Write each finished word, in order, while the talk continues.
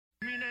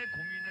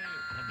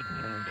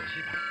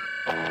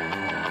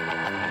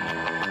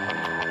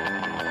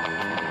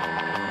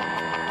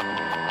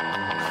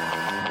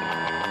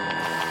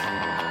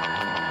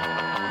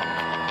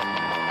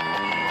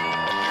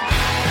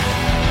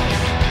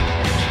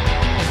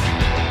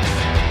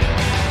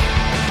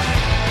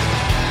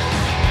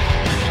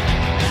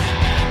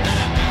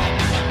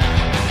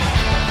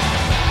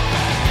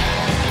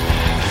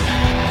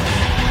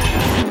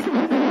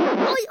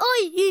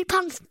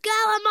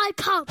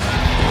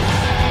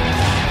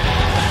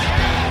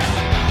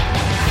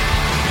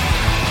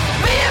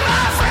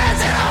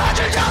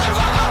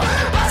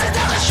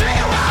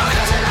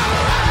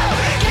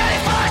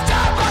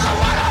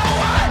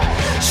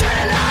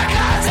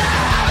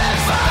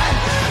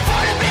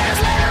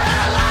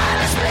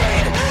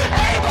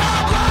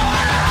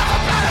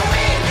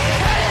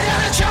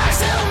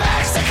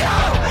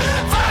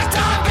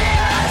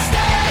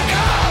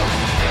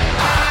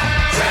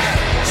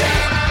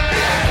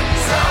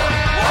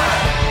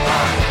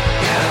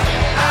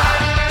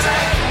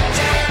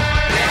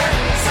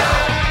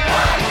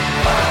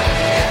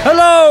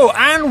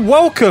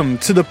welcome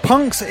to the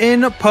Punks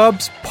in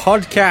Pubs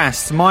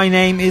podcast. My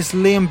name is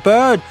Liam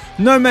Bird.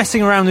 No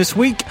messing around this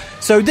week.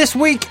 So this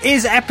week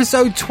is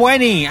episode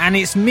 20, and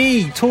it's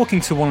me talking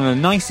to one of the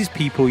nicest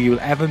people you'll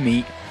ever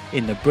meet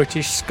in the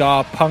British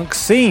ska punk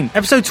scene.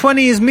 Episode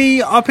 20 is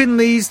me up in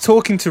Leeds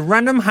talking to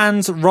Random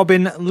Hand's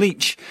Robin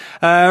Leach.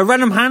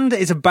 Random Hand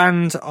is a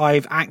band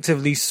I've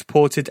actively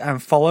supported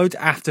and followed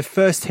after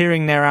first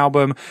hearing their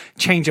album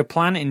Change Your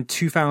Plan in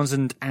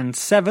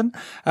 2007.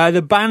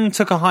 The band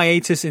took a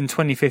hiatus in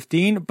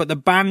 2015, but the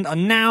band are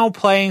now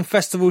playing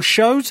festival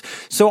shows,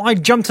 so I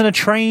jumped on a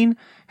train,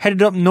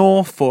 headed up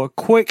north for a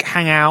quick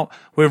hangout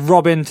with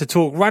Robin to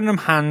talk Random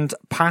Hand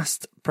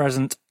past,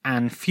 present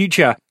and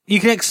future. You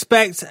can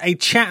expect a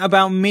chat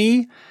about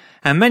me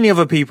and many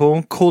other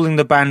people calling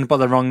the band by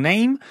the wrong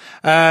name.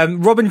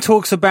 Robin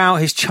talks about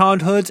his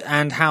childhood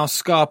and how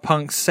ska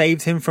punk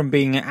saved him from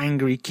being an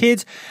angry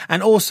kid,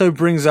 and also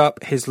brings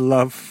up his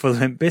love for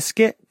Limp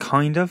Bizkit,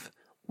 kind of.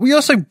 We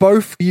also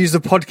both use the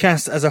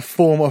podcast as a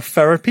form of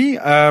therapy.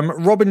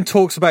 Robin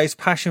talks about his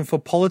passion for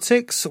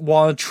politics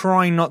while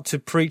trying not to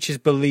preach his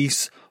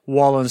beliefs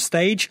while on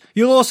stage.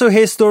 You'll also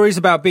hear stories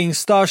about being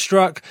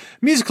starstruck,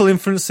 musical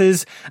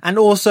influences, and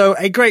also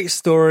a great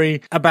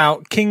story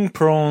about King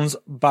Prawn's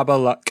Baba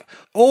Luck.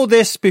 All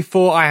this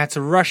before I had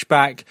to rush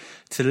back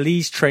to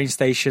Leeds train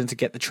station to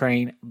get the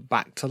train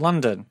back to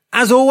London.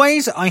 As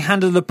always, I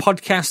handle the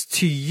podcast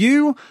to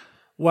you.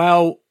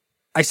 Well,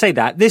 I say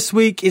that. This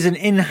week is an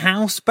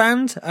in-house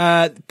band.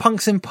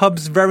 Punks in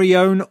Pub's very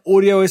own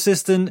audio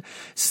assistant,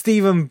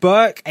 Stephen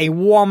Burke, a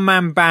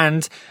one-man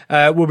band,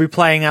 will be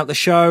playing out the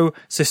show,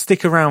 so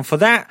stick around for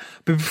that.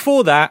 But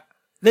before that,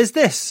 there's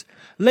this.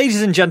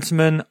 Ladies and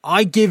gentlemen,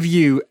 I give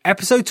you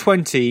episode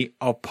 20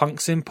 of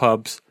Punks in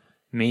Pubs,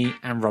 me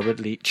and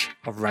Robert Leach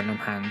of Random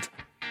Hand.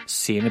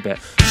 See you in a bit.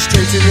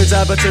 Straight in the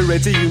dab at a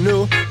ready, you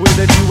know where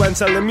that you want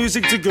tell the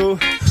music to go.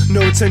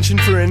 No attention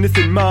for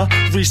anything more.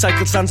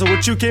 Recycled sounds are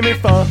what you came here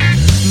for.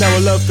 Now I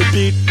love the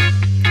beat,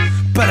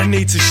 but I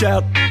need to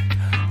shout.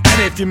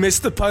 And if you miss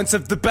the points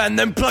of the band,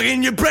 then plug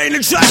in your brain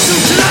and try to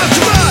loud.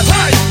 Come on!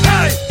 Hey,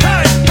 hey,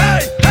 hey,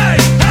 hey, hey,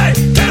 hey.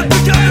 Get up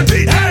and get the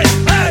beat. Hey,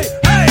 hey,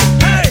 hey,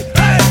 hey,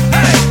 hey,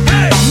 hey,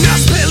 hey. Now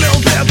spit a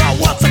little bit about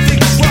what I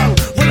think is wrong.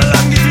 Run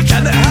along if you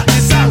can, that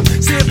happy sound.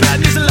 See a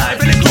band is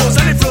alive and it grows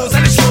and it flows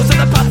and it shows that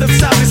the path of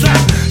sound is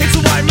loud. It's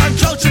a white man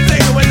culture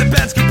thing, and when the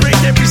bands can bring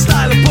every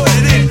style and put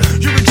it in,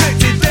 you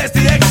reject it, there's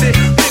the exit.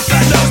 Big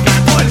fat nose,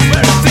 bad point is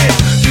where it's in.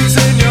 You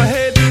turn your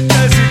head,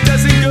 cause it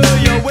doesn't go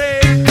your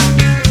way.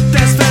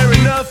 That's fair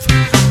enough,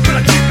 but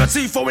I keep my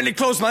teeth for when it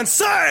close, man.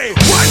 Say,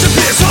 why'd you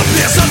be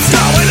some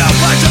scar? Wait up,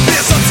 why'd you be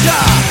some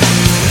scar?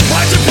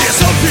 Why'd you be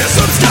some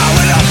scar?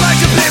 Wait up, why'd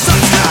you be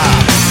some scar?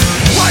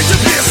 Why'd you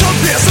be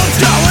some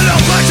scar? Wait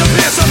up, why'd you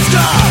be some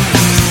scar?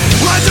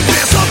 Why'd you be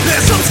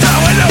some scar?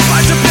 Wait up,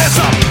 why'd you be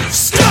some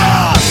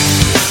scar?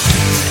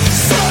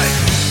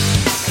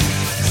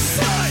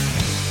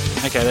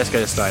 Okay, let's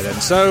get it started then.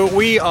 So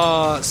we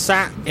are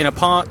sat in a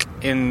park,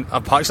 it's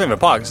not even a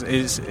park, well,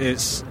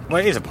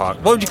 it is a park.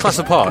 What would you class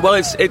a park? Well,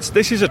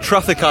 this is a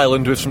traffic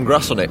island with some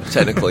grass on it,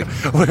 technically.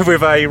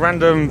 with a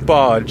random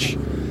barge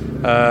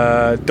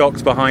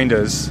docked behind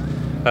us.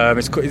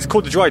 It's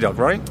called the Dry Dock,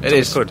 right? It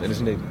is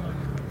indeed.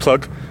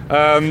 Plug.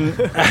 And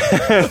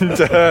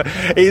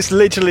it's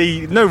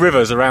literally no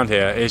rivers around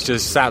here. It's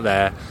just sat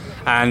there,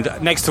 and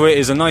next to it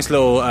is a nice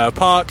little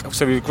park.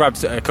 So we've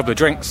grabbed a couple of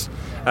drinks.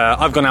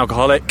 I've gone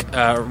alcoholic.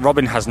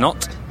 Robin has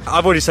not.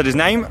 I've already said his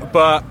name,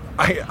 but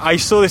I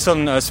saw this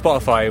on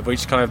Spotify,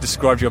 which kind of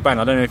described your band.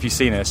 I don't know if you've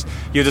seen this.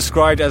 You're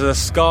described as a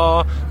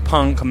ska,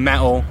 punk,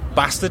 metal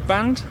bastard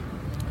band.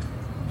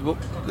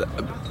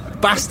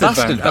 Bastard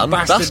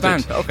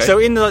band. Okay. So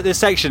in the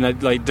section that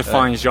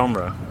defines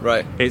genre,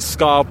 right? It's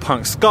ska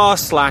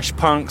slash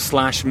punk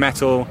slash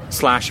metal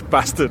slash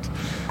bastard.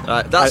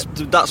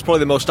 That's probably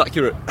the most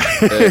accurate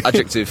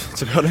adjective,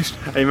 to be honest.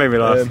 You made me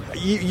laugh.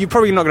 You're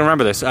probably not going to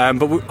remember this,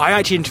 but I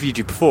actually interviewed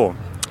you before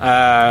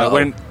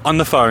when on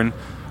the phone.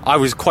 I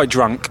was quite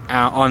drunk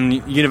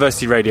on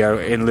University Radio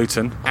in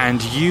Luton,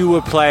 and you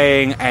were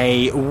playing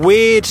a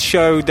weird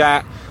show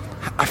that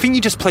I think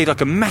you just played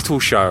like a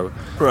metal show,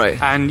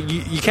 right? And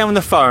you came on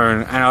the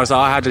phone, and I was like,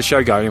 I had the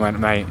show going. And you went,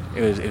 mate,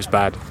 it was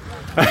bad.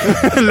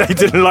 They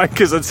didn't like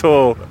us at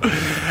all.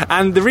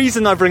 And the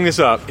reason I bring this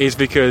up is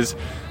because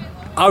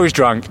I was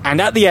drunk,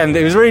 and at the end,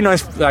 it was a really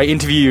nice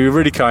interview. You were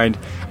really kind,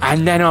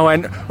 and then I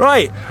went,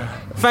 right,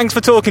 thanks for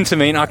talking to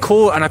me. And I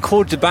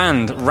called the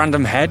band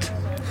Random Head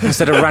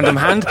instead of Random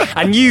Hand,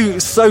 and you,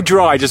 so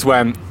dry, just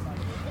went,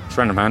 it's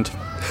Random Hand.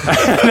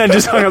 And then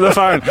just hung up the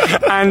phone.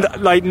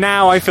 And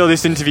now I feel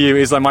this interview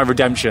is like my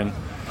redemption.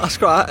 That's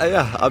quite,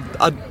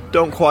 I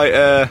don't quite.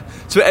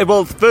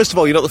 Well, first of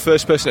all, you're not the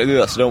first person to do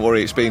that, so don't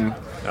worry. It's been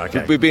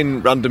we've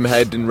been Random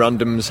Head and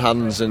Random's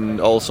Hands and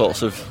all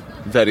sorts of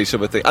various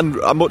other things, and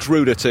much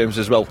ruder terms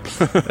as well.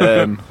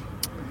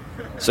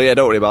 So yeah,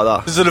 don't worry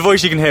about that. So the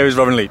voice you can hear is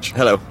Robin Leach.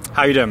 Hello.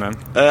 How you doing, man?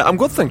 I'm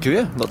good, thank you.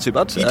 Yeah, not too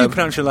bad. You do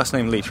pronounce your last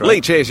name Leach, right?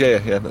 Leach is, yeah,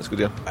 that's good.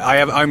 Yeah.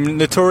 I'm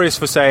notorious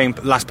for saying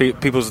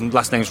people's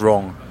last names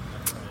wrong.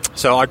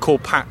 So I call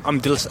Pat.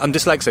 I'm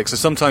dyslexic, so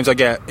sometimes I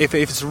get if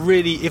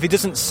it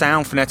doesn't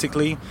sound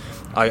phonetically,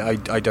 I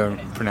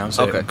don't pronounce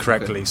it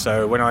correctly. Okay.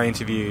 So when I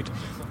interviewed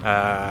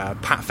Pat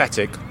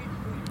Fettig,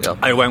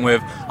 I went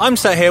with, I'm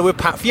sat here with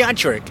Pat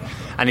Fiatrick,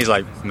 and he's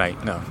like,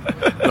 mate, no,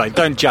 like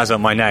don't jazz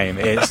up my name.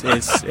 It's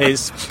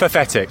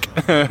pathetic.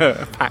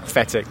 Pat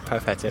Fettig,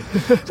 pathetic.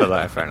 So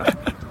like, fair enough.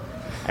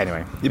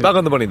 Anyway, you're back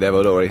on the money there,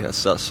 but don't worry.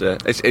 It's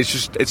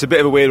a bit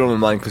of a weird one of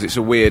mine because it's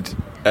a weird,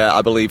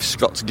 I believe,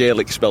 Scots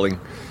Gaelic spelling.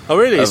 Oh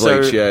really? So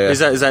Leach, yeah. Is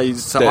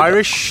that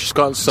Irish?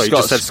 Scots? Sorry, you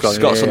just said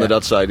Scotland. Scots on the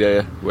dad's side,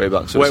 yeah, way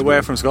back. So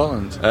where from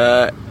Scotland?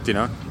 Do you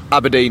know?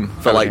 Aberdeen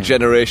for like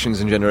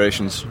generations and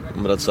generations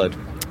on my dad's side,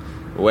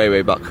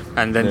 way back.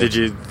 And then did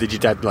your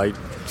dad like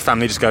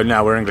family just go,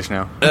 no, we're English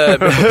now?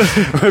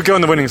 We'll go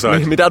on the winning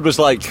side. My dad was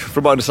like,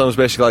 from what I understand, was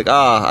basically like,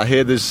 I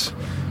hear there's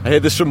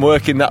some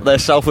work in that there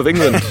south of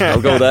England.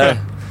 I'll go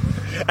there.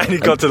 And he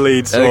got to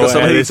Leeds, or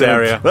this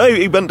area. Well,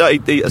 he went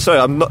down. Sorry,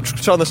 I'm not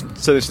trying to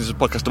say this is a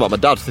podcast about my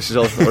dad. This is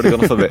already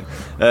gone off a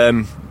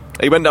bit.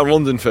 He went down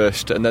London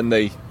first, and then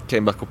they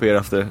came back up here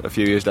after a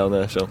few years down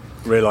there. So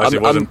realised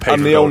it wasn't paid.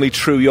 I'm the only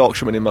true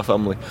Yorkshireman in my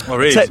family. Oh,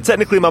 really?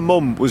 Technically, my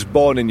mum was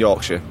born in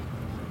Yorkshire,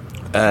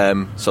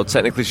 so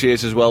technically she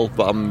is as well.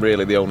 But I'm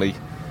really the only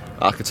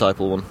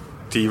archetypal one.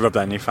 Do you rub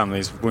that in your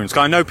family's wounds?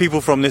 'Cause I know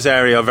people from this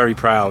area are very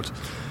proud.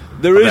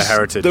 Their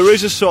heritage. There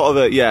is a sort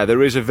of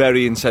there is a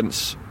very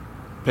intense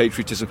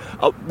patriotism.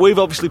 We've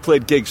obviously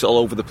played gigs all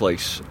over the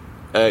place.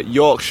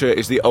 Yorkshire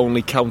is the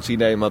only county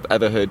name I've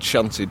ever heard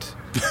chanted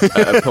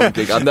at a pub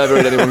gig. I've never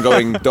heard anyone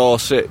going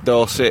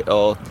Dorset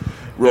or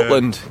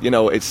Rutland. Yeah. You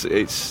know,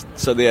 it's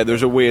so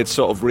there's a weird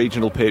sort of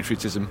regional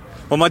patriotism.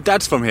 Well, my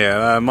dad's from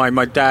here.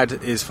 My dad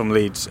is from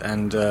Leeds,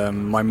 and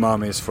my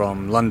mum is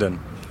from London.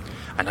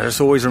 And I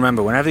just always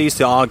remember, whenever they used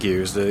to argue,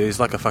 it was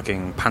like a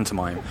fucking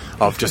pantomime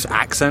of just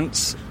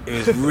accents.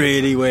 It was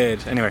really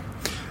weird. Anyway,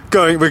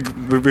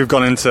 we've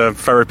gone into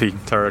therapy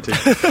territory.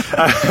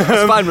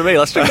 It's fine with me.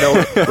 Let's drink it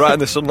all right in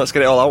the sun. Let's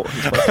get it all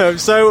out.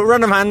 So,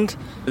 Random Hand,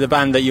 the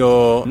band that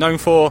you're known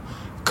for,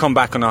 come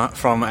back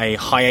from a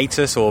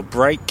hiatus or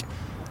break.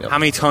 Yep. How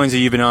many times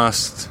have you been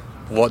asked,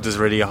 what does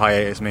really a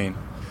hiatus mean?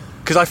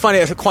 Because I find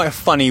it quite a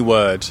funny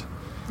word.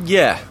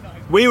 Yeah.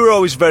 We were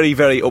always very,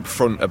 very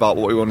upfront about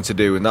what we wanted to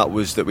do, and that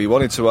was that we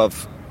wanted to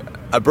have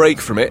a break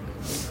from it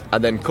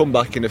and then come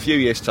back in a few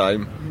years'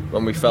 time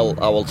when we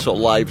felt our sort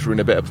of lives were in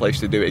a better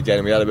place to do it again,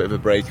 and we had a bit of a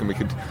break, and we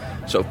could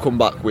sort of come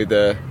back with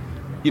the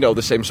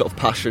same sort of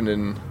passion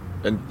and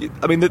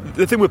I mean,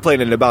 the thing we're playing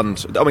in a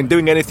band, I mean,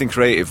 doing anything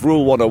creative,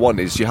 rule 101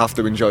 is you have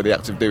to enjoy the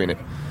act of doing it.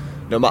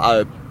 No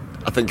matter,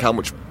 I think, how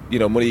much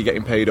money you're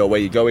getting paid or where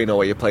you're going or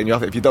where you're playing,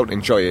 if you don't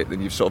enjoy it,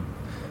 then you've sort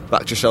of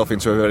backed yourself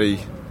into a very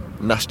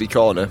nasty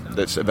corner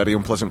that's a very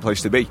unpleasant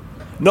place to be.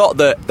 Not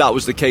that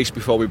was the case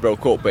before we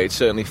broke up, but it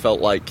certainly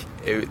felt like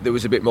there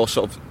was a bit more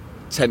sort of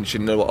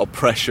tension or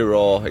pressure,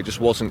 or it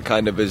just wasn't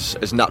kind of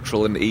as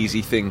natural and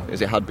easy thing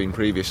as it had been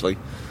previously.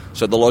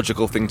 So the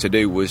logical thing to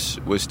do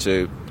was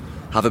to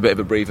have a bit of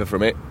a breather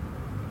from it,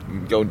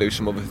 go and do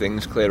some other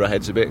things, clear our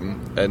heads a bit,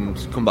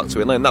 and come back to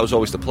it. And that was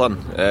always the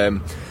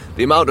plan.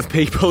 The amount of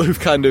people who've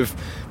kind of,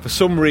 for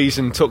some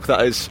reason, took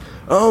that as,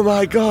 oh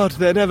my god,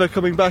 they're never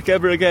coming back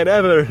ever again,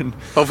 ever. And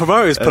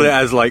promoters put it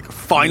as like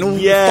final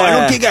gig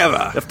ever.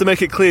 You have to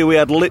make it clear we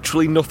had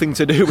literally nothing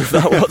to do with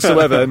that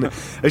whatsoever. And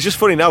it's just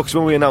funny now, because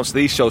when we announced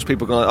these shows,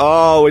 people go like,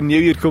 oh, we knew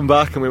you'd come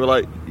back, and we were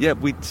like, yeah,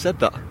 we said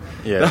that.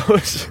 Yeah,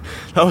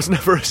 that was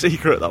never a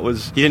secret. That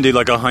was, you didn't do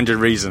like 100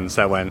 reasons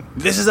that went,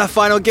 this is our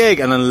final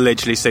gig, and then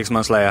literally 6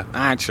 months later,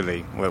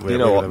 actually, we're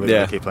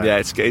keep playing. Yeah,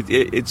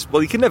 it's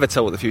well, you can never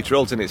tell what the future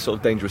holds, and it's sort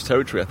of dangerous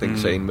territory, I think,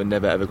 saying we're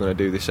never ever going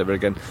to do this ever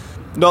again.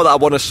 Not that I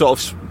want to sort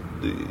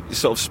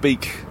of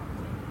speak,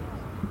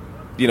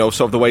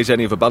 sort of the ways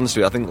any other bands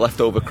do. I think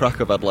Leftover Crack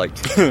have had like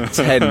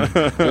 10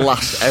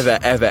 last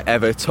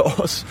ever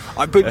tours.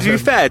 But to be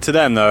fair to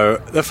them, though,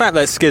 the fact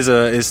that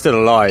Skizzer is still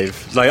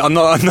alive, like I'm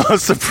not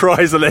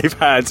surprised that they've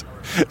had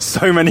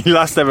so many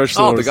last ever tours.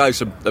 Oh, the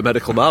guy's a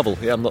medical marvel.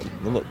 Yeah, I'm not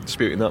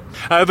disputing that.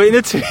 But in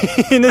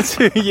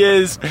the 2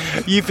 years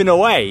you've been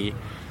away,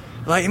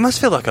 like it must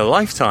feel like a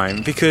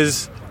lifetime,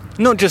 because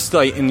not just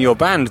like in your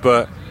band,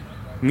 but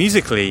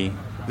musically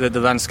the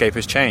landscape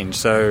has changed.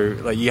 So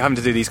like you having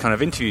to do these kind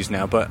of interviews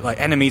now, but like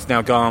Enemy's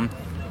now gone.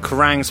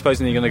 Kerrang's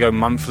supposedly going to go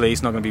monthly.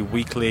 It's not going to be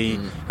weekly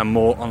and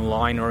more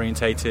online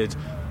orientated.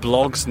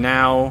 Blogs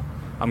now,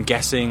 I'm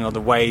guessing, are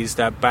the ways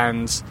that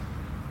bands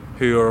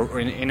who are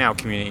in our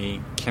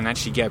community can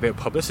actually get a bit of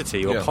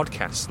publicity, or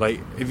podcasts. Like,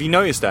 have you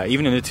noticed that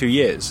even in the 2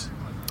 years?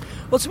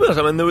 Well, to be honest,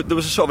 I mean, there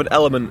was a sort of an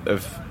element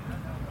of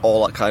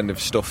all that kind of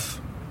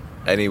stuff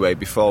anyway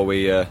before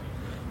we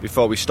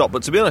stopped.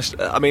 But to be honest,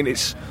 I mean,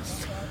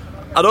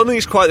 I don't think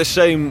it's quite the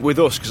same with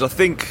us, because I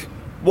think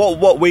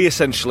what we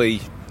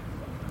essentially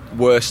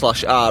were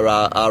 /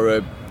 are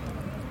a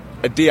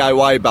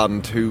DIY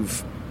band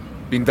who've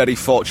been very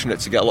fortunate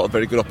to get a lot of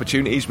very good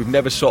opportunities. We've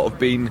never sort of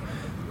been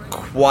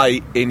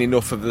quite in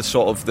enough of the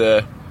sort of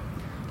the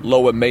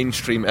lower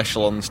mainstream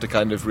echelons to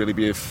kind of really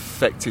be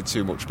affected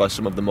too much by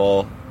some of the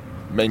more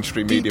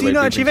mainstream media. Do you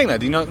not actually think that?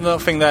 Do you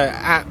not think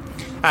that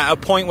at a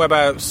point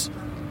whereabouts,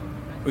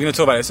 we're going to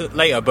talk about this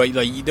later, but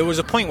like there was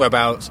a point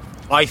whereabouts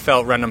I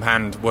felt Random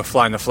Hand were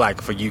flying the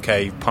flag for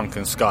UK punk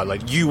and ska.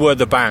 Like, you were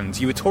the band.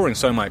 You were touring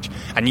so much,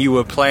 and you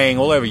were playing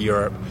all over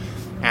Europe.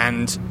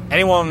 And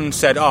anyone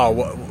said,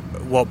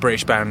 what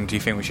British band do you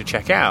think we should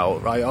check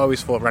out? I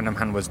always thought Random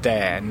Hand was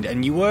there.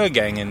 And you were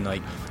getting in,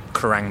 like,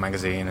 Kerrang!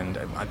 Magazine, and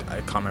I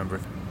can't remember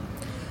if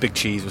Big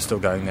Cheese was still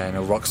going there,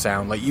 and Rock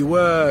Sound. Like, you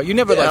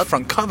never, like,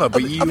 front cover,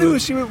 but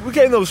we're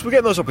getting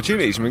those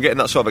opportunities, and we're getting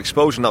that sort of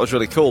exposure, and that was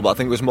really cool, but I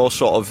think it was more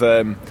sort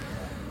of...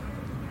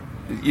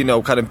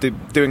 kind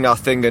of doing our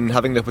thing and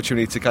having the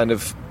opportunity to kind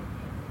of,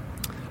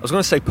 I was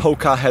going to say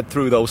poke our head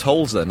through those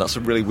holes then, that's a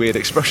really weird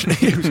expression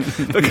to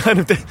use, but kind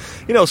of,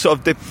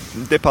 sort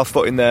of dip our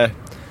foot in there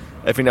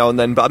every now and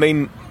then. But I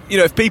mean,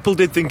 if people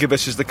did think of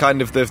us as the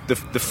kind of the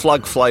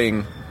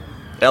flag-flying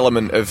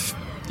element of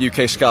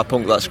UK ska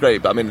punk, that's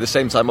great, but I mean, at the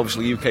same time,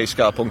 obviously UK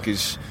ska punk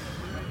is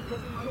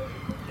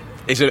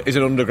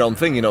an underground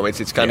thing,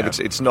 it's kind of,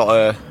 it's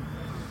not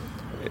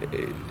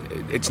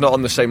it's not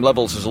on the same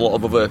levels as a lot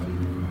of other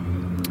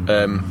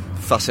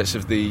facets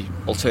of the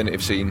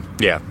alternative scene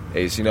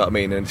is, you know what I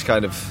mean? And it's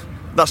kind of,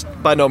 that's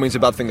by no means a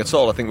bad thing at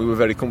all. I think we were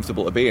very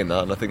comfortable to be in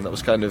that, and I think that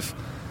was kind of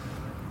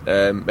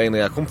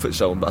mainly our comfort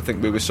zone. But I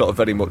think we were sort of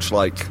very much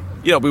like,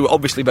 we were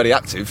obviously very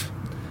active,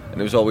 and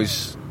it was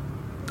always,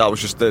 that was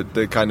just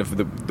the kind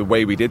of the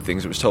way we did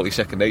things. It was totally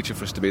second nature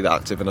for us to be that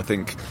active. And I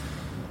think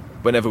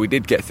whenever we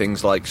did get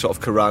things like sort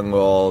of Kerrang!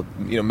 Or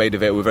Maida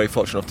Vale, we were very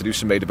fortunate enough to do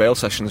some Maida Vale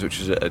sessions, which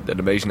was an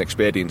amazing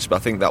experience. But I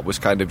think that was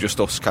kind of just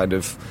us kind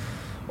of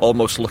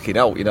almost looking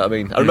out, you know what I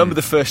mean? I remember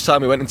the first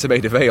time we went into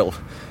Maida Vale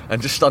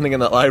and just standing in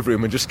that live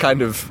room and just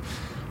kind of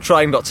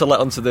trying not to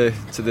let onto the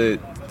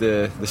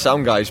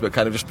sound guys, but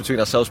kind of just between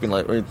ourselves being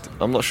like,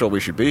 I'm not sure we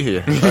should be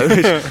here.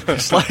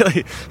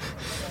 Slightly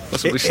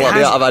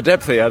out of our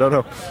depth here, I don't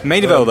know.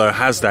 Maida Vale though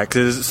has that,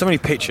 because there's so many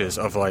pictures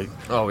of like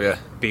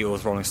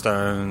Beatles, Rolling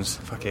Stones,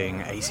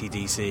 fucking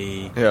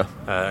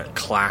AC/DC,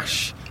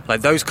 Clash,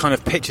 like those kind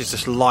of pictures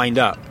just lined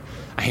up,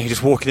 and you're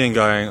just walking in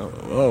going,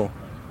 oh,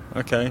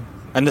 okay.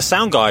 And the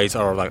sound guys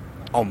are like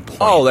on point.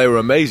 Oh, they were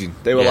amazing.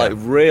 They were like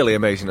really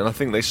amazing, and I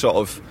think they sort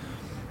of,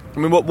 I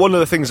mean, one of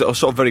the things that I was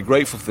sort of very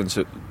grateful for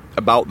them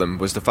about them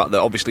was the fact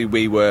that obviously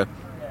we were,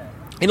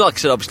 like I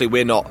said, obviously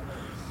we're not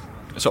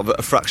sort of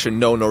a fraction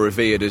known or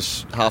revered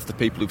as half the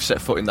people who've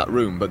set foot in that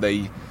room, but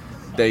they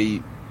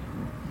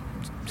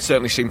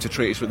certainly seem to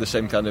treat us with the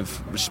same kind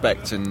of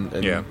respect and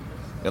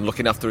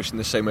looking after us in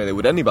the same way they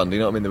would any band, you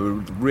know what I mean? They were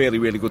really,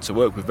 really good to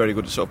work with, very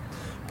good at sort of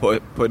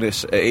putting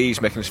us at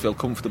ease, making us feel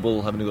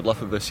comfortable, having a good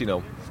laugh with us,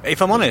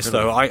 If I'm honest,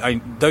 though,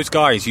 I those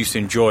guys used to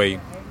enjoy...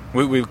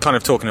 We were kind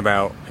of talking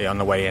about it on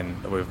the way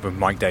in with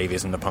Mike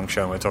Davies and the Punk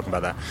Show, and we were talking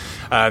about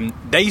that.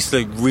 They used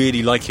to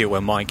really like it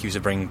when Mike used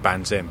to bring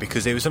bands in,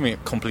 because it was something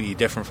completely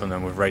different from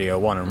them with Radio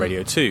 1 and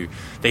Radio 2.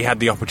 They had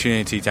the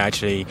opportunity to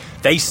actually...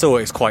 They saw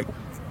it as quite...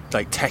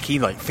 like techie,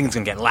 like things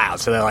can get loud,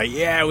 so they're like,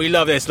 yeah, we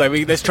love this, like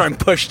let's try and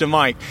push the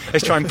mic,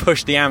 let's try and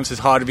push the amps as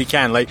hard as we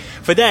can. Like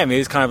for them it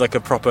was kind of like a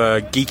proper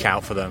geek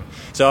out for them.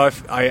 So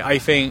I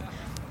think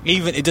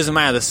even it doesn't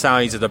matter the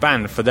size of the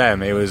band, for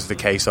them it was the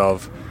case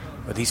of,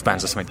 well, these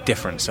bands are something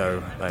different,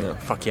 so like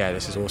fuck yeah,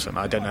 this is awesome.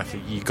 I don't know if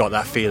you got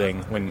that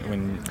feeling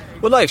when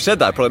well, now you've said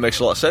that, it probably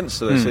makes a lot of sense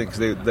to this, because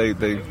they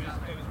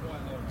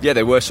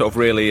were sort of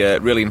really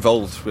really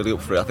involved, really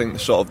up for it. I think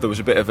sort of there was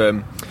a bit of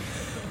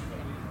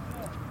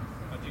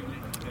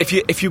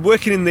if you're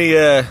working in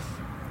the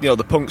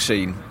the punk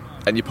scene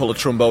and you pull a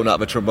trombone out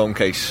of a trombone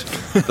case,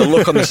 the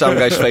look on the sound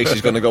guy's face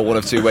is going to go one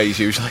of two ways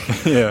usually.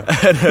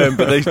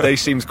 But they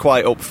seemed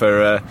quite up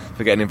for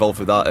getting involved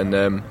with that,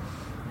 and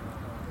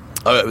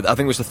I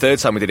think it was the third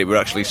time we did it. We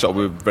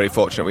were very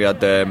fortunate. We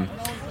had a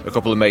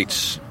couple of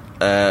mates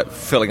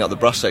filling out the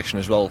brass section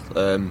as well.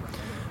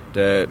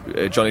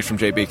 Johnny from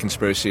JB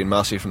Conspiracy and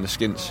Marcy from the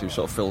Skints, who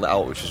sort of filled it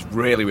out, which is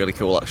really, really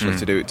cool actually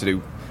to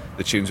do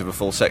the tunes of a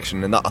full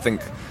section, and that I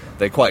think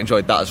they quite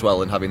enjoyed that as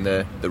well, and having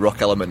the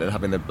rock element and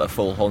having a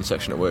full horn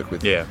section to work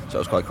with. So that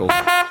was quite cool.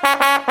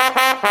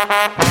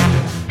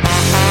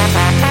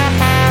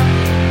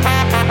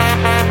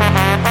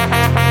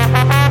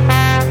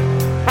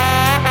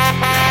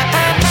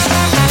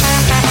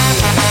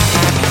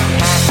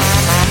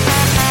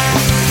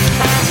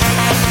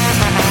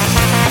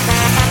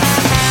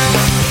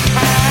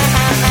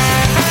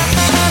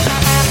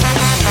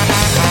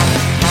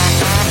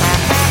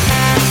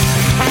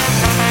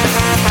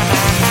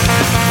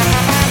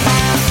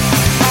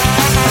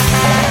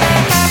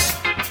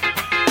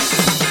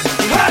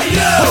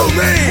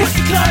 What's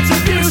the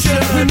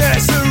contribution? We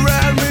mess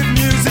around with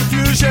music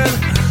fusion.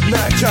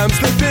 Now comes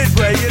the bit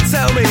where you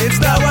tell me it's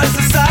not what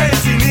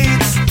society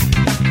needs.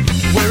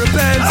 We're a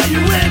band. Are you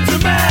into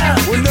man?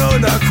 Well, no,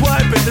 not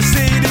quite, but the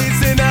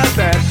CD's in our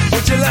band.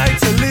 Would you like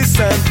to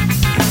listen?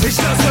 It's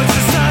just what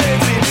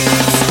society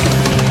needs.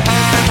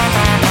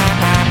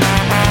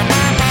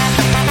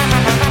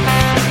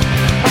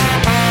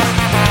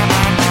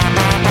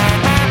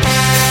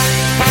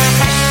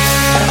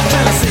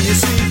 Can I see your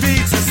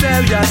CV to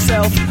sell yourself?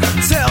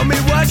 yourself. Tell me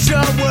what you're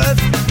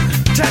worth.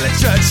 Tell it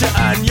church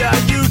and yeah,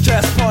 you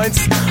just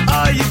points.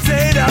 Are you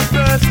date of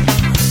birth?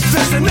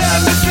 There's an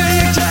embassy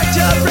in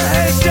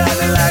Jack-Jack-Brahe,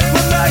 shining like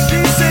what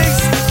Nike sings.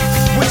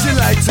 Would you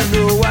like to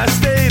know our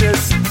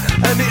status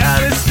and the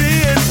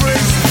honesty it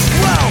brings?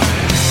 Wow!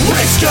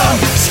 We're scum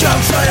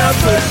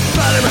triumphant.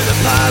 Bottom of the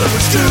pile,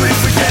 we're screwing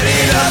for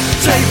getting up.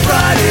 Take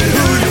pride in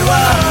who you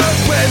are.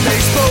 When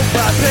they spoke,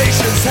 my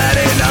patience had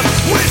enough.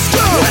 We're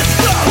scum!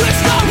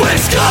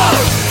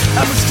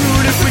 And we're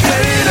screwed if we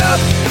get it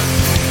up.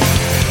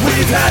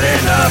 We've had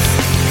enough.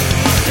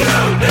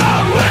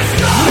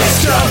 We're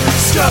scum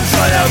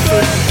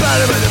triumphant.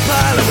 Bottom of the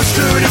pile, we're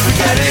screwed if we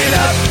get it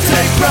up.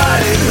 Take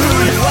pride in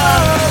who you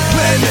are.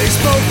 When they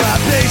spoke, my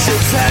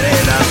patience had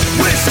enough.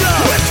 We're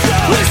scum!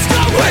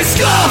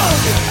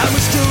 And we're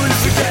screwed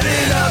if we get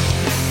it up.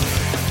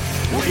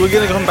 We're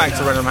going to come back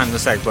to Random Hand in a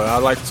sec, but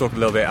I'd like to talk a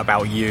little bit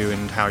about you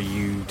and how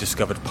you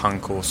discovered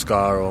punk or ska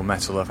or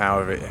metal, or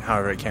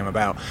however it came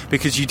about,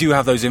 because you do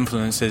have those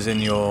influences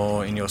in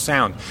your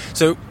sound.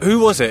 So who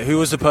was it? Who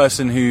was the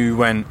person who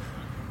went,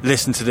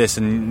 listen to this,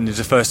 and it was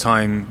the first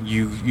time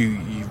you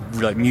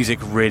like music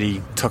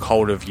really took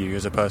hold of you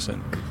as a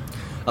person?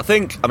 I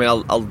think, I mean,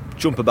 I'll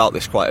jump about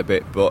this quite a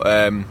bit, but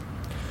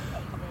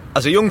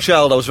as a young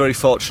child I was very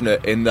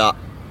fortunate in that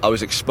I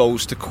was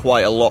exposed to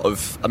quite a lot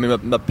of... I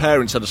mean, my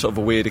parents had a sort of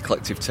a weird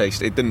eclectic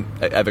taste. It didn't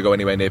ever go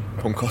anywhere near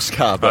punk or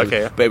ska, but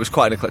it was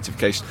quite an eclectic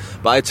taste.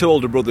 But I had two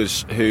older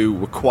brothers who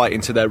were quite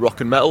into their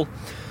rock and metal.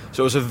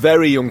 So as a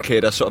very young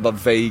kid, I sort of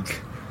had vague,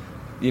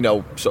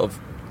 sort of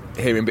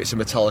hearing bits of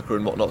Metallica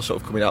and whatnot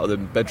sort of coming out of the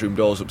bedroom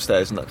doors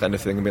upstairs and that kind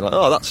of thing, and being like,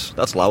 oh,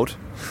 that's loud.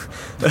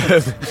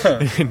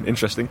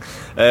 Interesting.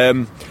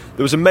 There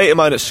was a mate of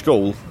mine at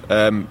school,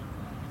 a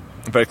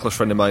very close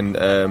friend of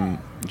mine,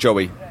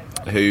 Joey,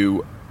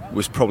 who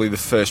was probably the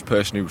first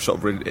person who sort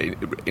of really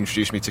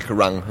introduced me to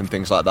Kerrang and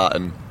things like that,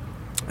 and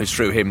it's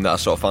through him that I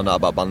sort of found out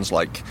about bands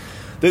like...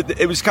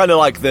 It was kind of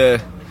like the...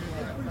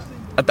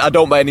 I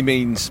don't by any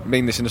means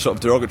mean this in a sort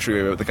of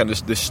derogatory way, but the kind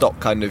of the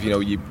stock kind of,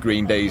 your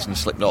Green Days and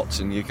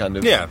Slipknots and you kind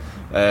of... Yeah.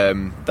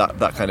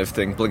 That kind of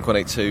thing,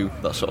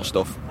 Blink-182, that sort of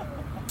stuff.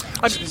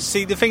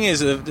 See, the thing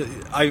is,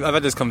 I've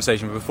had this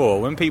conversation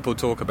before, when people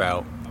talk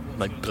about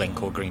like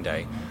Blink or Green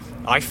Day,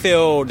 I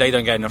feel they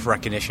don't get enough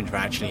recognition for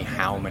actually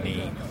how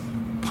many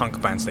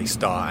punk bands they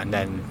start, and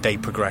then they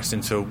progress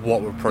into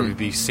what would probably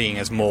be seen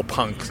as more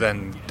punk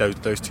than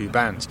those two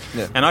bands.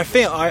 Yeah. And I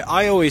feel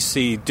I always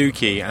see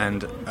Dookie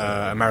and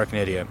American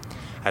Idiot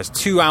as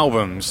two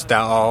albums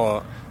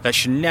that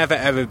should never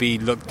ever be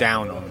looked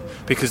down on,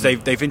 because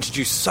they've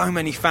introduced so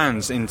many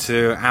fans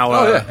into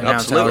our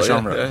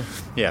genre.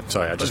 Yeah,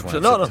 sorry, I just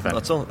wanted to defend.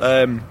 That's all.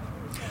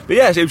 But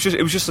yeah,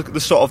 it was just the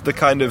sort of the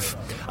kind of...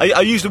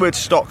 I use the word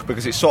stock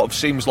because it sort of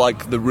seems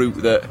like the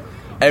route that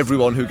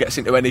everyone who gets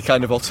into any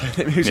kind of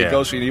alternative music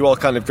goes through. You all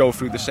kind of go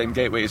through the same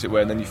gateway, as it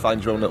were, and then you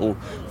find your own little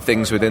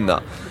things within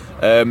that.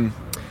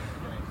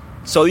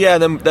 So yeah,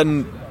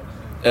 then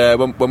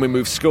when we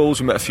moved schools,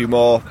 we met a few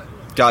more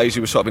guys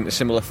who were sort of into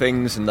similar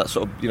things, and that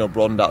sort of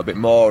broadened out a bit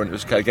more. And it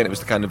was again, it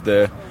was the kind of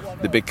the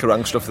big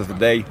Kerrang stuff of the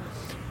day.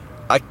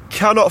 I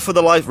cannot for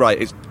the life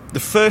it's the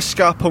first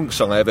ska punk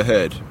song I ever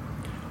heard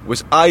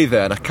was either,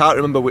 and I can't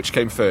remember which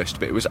came first,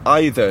 but it was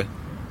either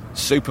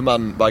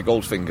Superman by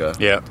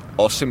Goldfinger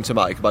or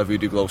Symptomatic by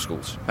Voodoo Glow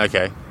Skulls.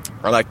 Okay.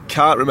 And I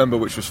can't remember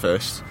which was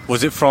first.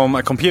 Was it from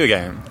a computer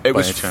game? It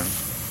was...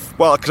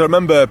 Well, because I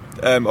remember,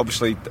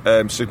 obviously,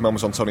 Superman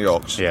was on Tony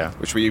Hawk's,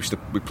 which we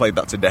played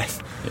that to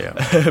death. Yeah.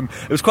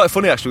 It was quite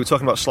funny, actually. We were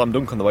talking about Slam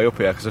Dunk on the way up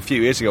here, because a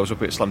few years ago I was up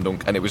here at Slam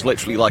Dunk, and it was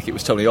literally like it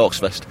was Tony Hawk's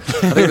Fest.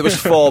 I think there was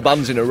 4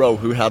 bands in a row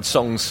who had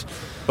songs.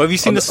 Well, have you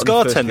seen the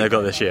ska tent they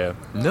got this year?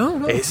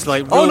 No. It's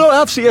like... Oh, no,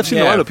 I've seen the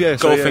lineup,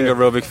 Goldfinger,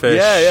 Rubik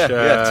Fish,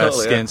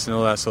 totally, Skins and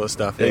all that sort of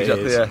stuff.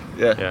 Exactly,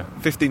 yeah.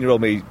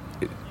 15-year-old me...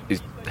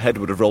 head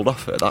would have rolled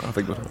off at that. I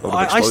think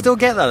I still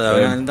get that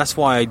though, and that's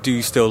why I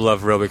do still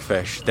love Rubik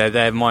Fish.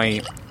 They're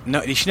my...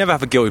 No, you should never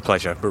have a guilty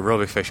pleasure, but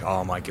Rubik Fish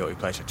are my guilty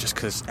pleasure, just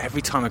because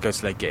every time I go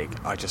to their gig,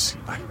 I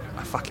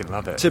fucking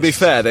love it. To be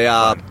fair, they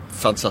are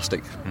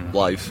fantastic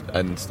live,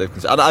 and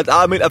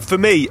I mean, for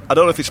me, I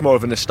don't know if it's more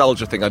of a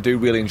nostalgia thing. I do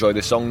really enjoy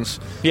their songs.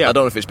 Yeah. I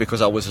don't know if it's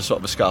because I was a sort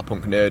of a ska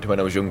punk nerd when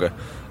I was younger,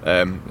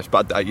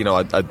 but I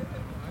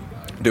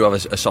do have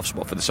a soft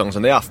spot for the songs,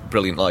 and they are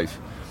brilliant live.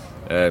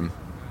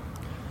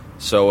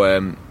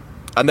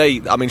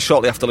 And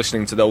shortly after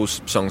listening to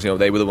those songs,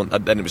 they were the one.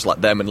 Then it was like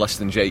them and Less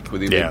Than Jake were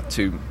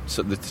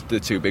the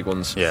two big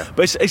ones. Yeah.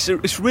 But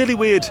it's really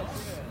weird.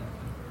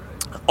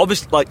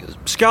 Obviously, like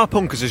ska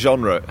punk as a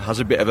genre has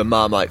a bit of a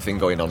Marmite thing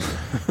going on.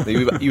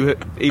 you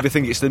either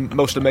think it's the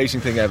most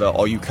amazing thing ever,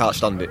 or you can't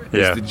stand it.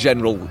 It's the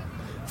general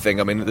thing.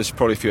 I mean, there's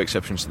probably a few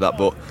exceptions to that,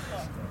 but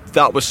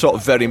that was sort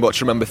of very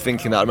much. I remember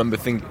thinking that. I remember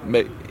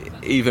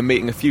even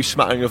meeting a few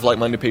smattering of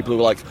like-minded people who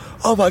were like,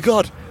 "Oh my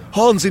god,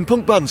 horns in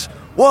punk bands!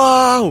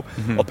 Wow!"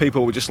 Or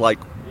people were just like,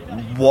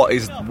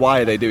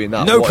 why are they doing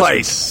that? No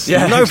place for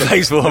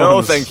horns. No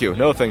thank you.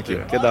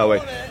 Get that away.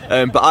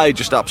 But I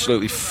just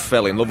absolutely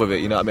fell in love with it,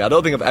 you know what I mean? I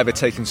don't think I've ever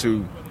taken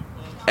to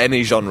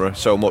any genre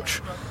so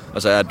much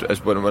as I had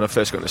when I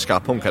first got into ska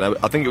punk, and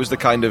I think it was the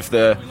kind of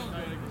I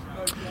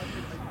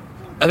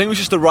think it was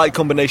just the right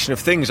combination of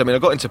things. I mean, I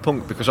got into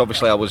punk because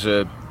obviously I was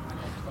an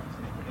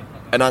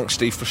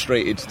angsty,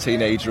 frustrated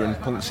teenager, and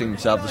punk seemed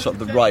to have the sort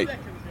of the right.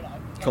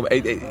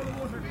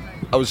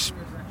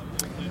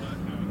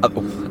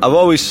 I've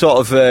always sort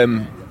of, I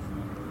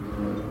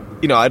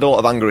had a lot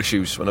of anger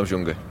issues when I was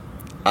younger,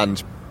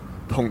 and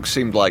punk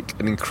seemed like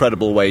an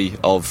incredible way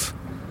of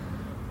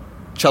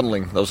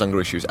channeling those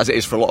anger issues, as it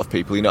is for a lot of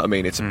people. You know what I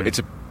mean? It's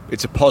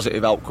a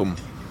positive outcome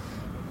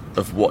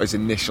of what is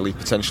initially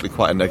potentially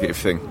quite a negative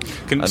thing.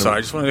 Sorry,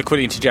 I just wanted to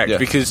quickly interject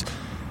because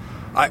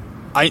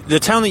the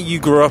town that you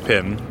grew up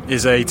in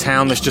is a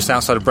town that's just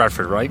outside of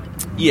Bradford, right?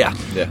 Yeah.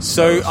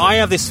 So I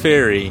have this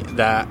theory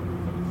that,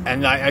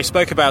 and I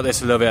spoke about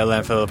this a little bit at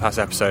length in the past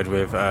episode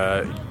with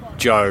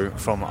Joe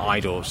from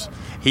Idols.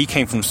 He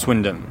came from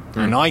Swindon,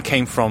 and I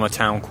came from a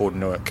town called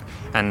Newark.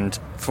 And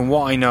from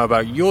what I know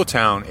about your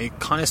town, it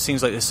kind of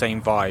seems like the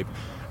same vibe,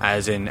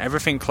 as in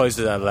everything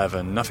closes at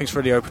 11, nothing's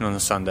really open on a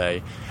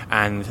Sunday,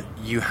 and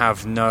you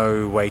have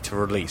no way to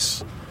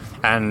release.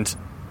 And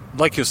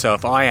like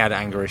yourself, I had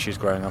anger issues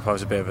growing up. I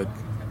was a bit of a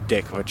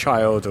dick of a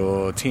child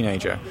or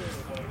teenager.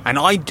 And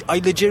I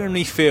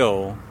legitimately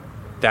feel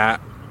that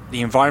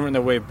the environment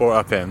that we're brought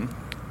up in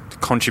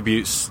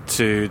contributes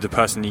to the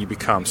person that you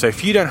become. So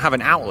if you don't have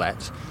an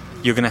outlet,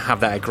 you're going to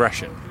have that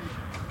aggression.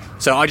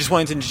 So I just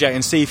wanted to interject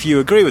and see if you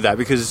agree with that,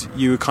 because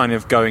you were kind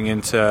of going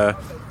into...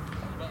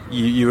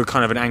 You were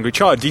kind of an angry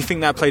child. Do you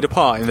think that played a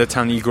part in the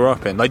town that you grew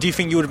up in? Like, do you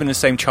think you would have been the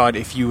same child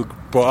if you were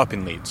brought up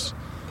in Leeds?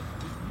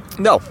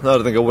 No, I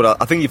don't think I would.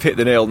 I think you've hit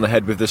the nail on the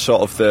head with the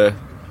sort of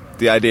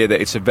the idea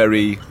that it's a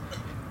very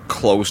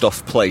closed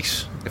off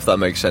place, if that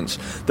makes sense.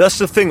 That's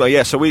the thing, though.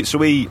 Yeah.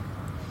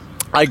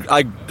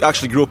 I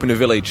actually grew up in a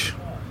village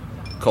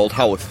called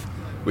Haworth,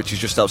 which is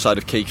just outside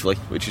of Keighley,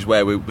 which is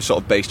where we were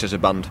sort of based as a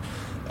band.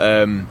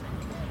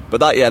 But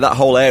that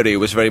whole area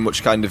was very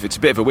much kind of, it's a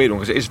bit of a weird one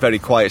because it is very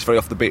quiet, it's very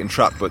off the beaten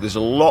track, but there's a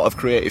lot of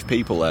creative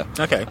people there.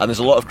 Okay. And there's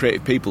a lot of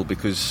creative people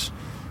because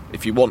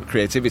if you want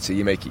creativity,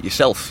 you make it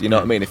yourself, you know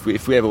what I mean? If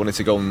we ever wanted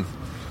to go and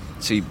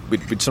see,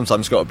 we'd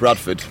sometimes go to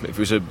Bradford. If it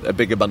was a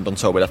bigger band on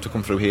tour, we'd have to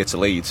come through here to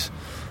Leeds.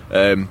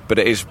 But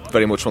it is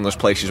very much one of those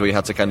places where you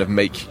had to kind of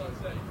make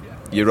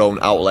your own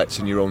outlets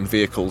and your own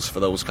vehicles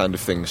for those kind of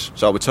things.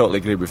 So I would totally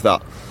agree with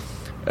that.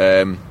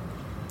 I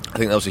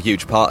think that was a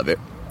huge part of it.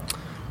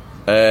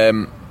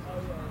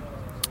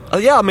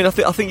 Yeah, I mean, I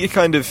think you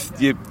kind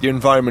of your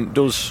environment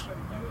does.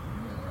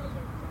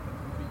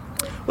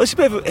 Well, it's a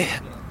bit of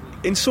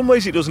in some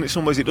ways it does, and in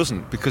some ways it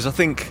doesn't, because I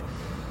think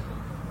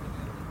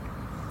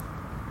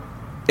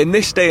in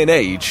this day and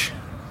age,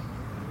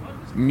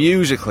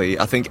 musically,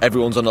 I think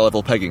everyone's on a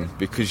level pegging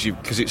because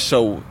it's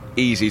so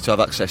easy to have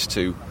access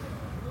to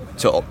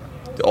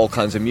all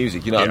kinds of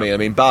music. You know what I mean? I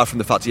mean, bar from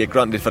the fact,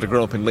 granted, if I'd have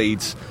grown up in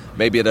Leeds,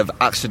 maybe I'd have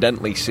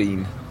accidentally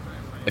seen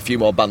a few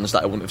more bands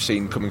that I wouldn't have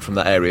seen coming from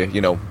that area.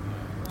 You know.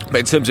 But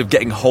in terms of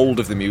getting hold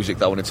of the music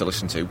that I wanted to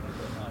listen to,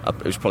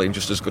 it was probably in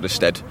just as good a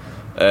stead.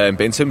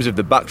 But in terms of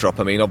the backdrop,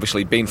 I mean,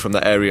 obviously being from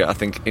that area, I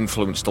think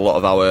influenced a lot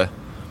of our...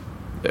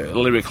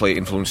 lyrically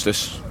influenced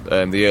us,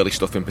 the early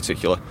stuff in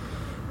particular.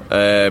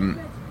 And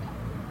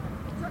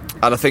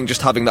I think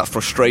just having that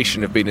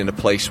frustration of being in a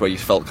place where you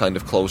felt kind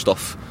of closed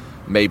off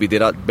maybe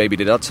did add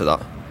to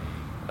that.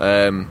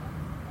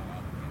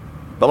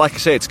 But like I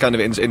say, it's kind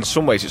of, in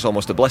some ways, it's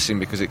almost a blessing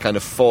because it kind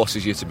of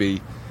forces you to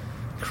be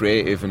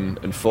creative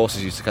and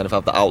forces you to kind of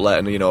have that outlet.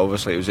 And, you know,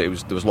 obviously there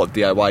was a lot of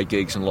DIY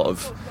gigs and a lot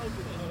of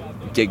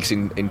gigs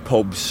in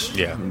pubs.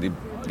 Yeah. And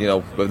you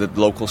know, where the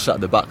locals sat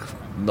at the back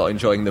not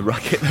enjoying the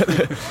racket that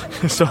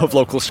the sort of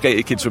local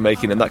skater kids were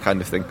making and that kind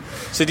of thing.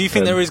 So do you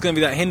think there is going to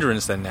be that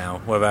hindrance then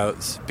now?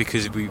 Whereabouts,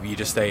 because you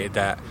just stated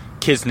that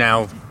kids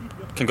now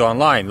can go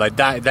online, like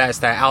that's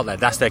their outlet,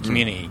 that's their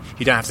community.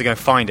 You don't have to go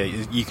find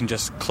it. You can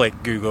just click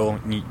Google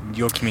and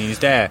your community's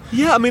there.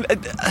 Yeah, I mean,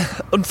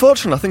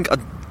 unfortunately, I think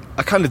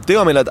I kind of do.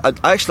 I mean,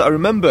 I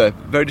remember,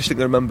 very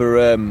distinctly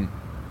remember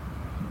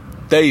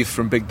Dave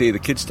from Big D, the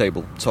Kids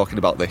Table, talking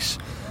about this.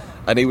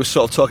 And he was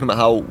sort of talking about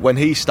how when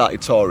he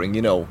started touring,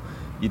 you know,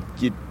 you'd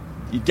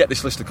get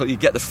this list of...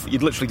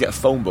 You'd literally get a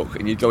phone book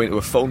and you'd go into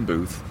a phone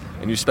booth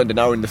and you'd spend an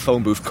hour in the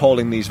phone booth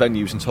calling these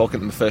venues and talking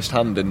to them first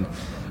hand. And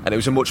it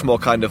was a much more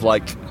kind of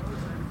like,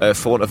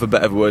 for want of a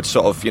better word,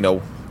 sort of, you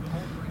know...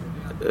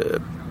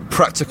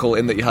 practical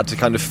in that you had to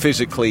kind of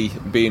physically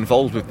be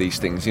involved with these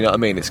things, you know what I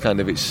mean? It's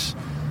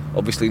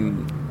obviously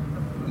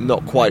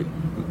not quite,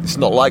 it's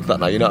not like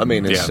that now, you know what I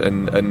mean?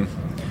 And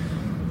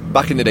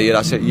back in the day,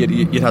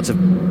 you'd had to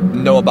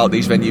know about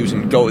these venues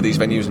and go to these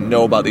venues and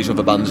know about these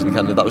other bands, and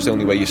kind of that was the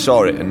only way you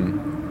saw it. And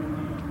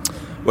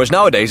whereas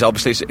nowadays,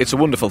 obviously, it's a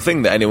wonderful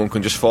thing that anyone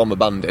can just form a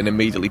band and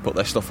immediately put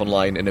their stuff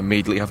online and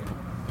immediately have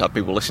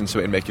people listen to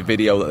it and make a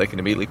video that they can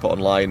immediately put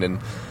online, and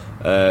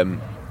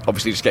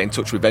obviously just get in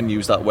touch with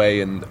venues that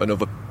way and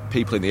other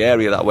people in the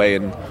area that way,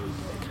 and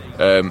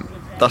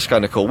that's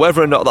kind of cool.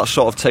 Whether or not that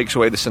sort of takes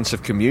away the sense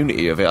of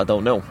community of it, I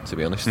don't know, to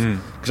be honest.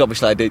 Because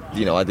obviously I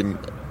didn't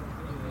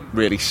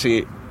really see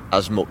it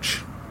as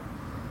much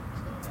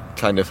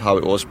kind of how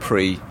it was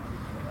pre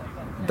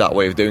that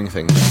way of doing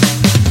things.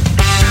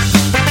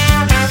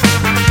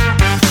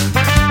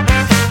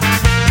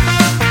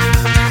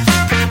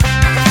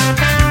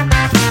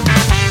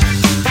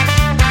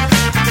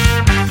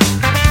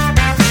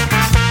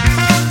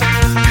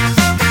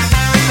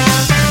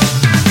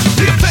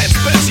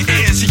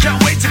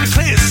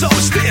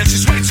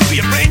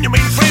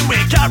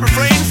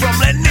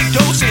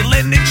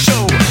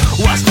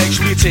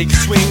 Take a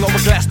swing on the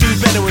glass, do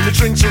better when the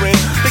drinks are in.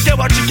 They get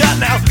what you got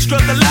now,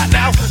 strut the light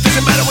now.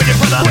 Doesn't matter when you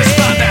run on the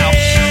spot now.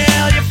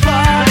 Well, you're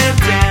falling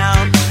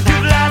down,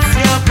 you've lost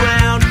your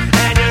ground,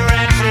 and your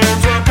actions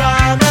will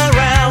come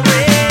around.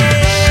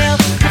 Well,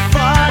 you're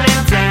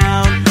falling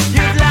down,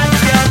 you've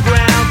lost your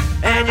ground,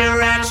 and your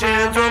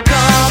actions will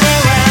come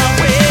around.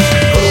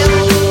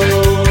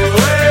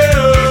 Well,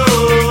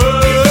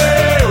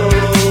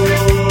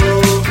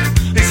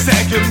 it's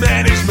anger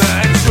management.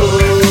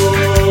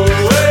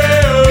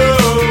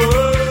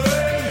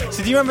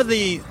 Do you remember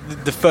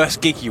the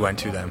first gig you went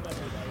to then,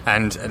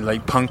 and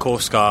like punk or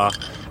ska,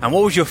 and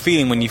what was your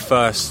feeling when you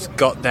first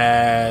got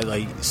there?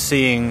 Like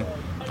seeing,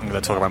 I'm going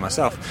to talk about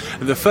myself.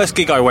 The first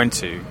gig I went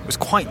to I was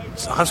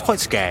quite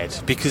scared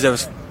because there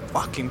was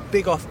fucking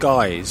big off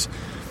guys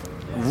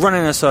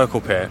running a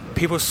circle pit,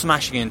 people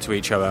smashing into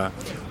each other,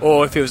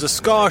 or if it was a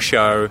ska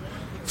show,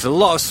 there's a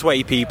lot of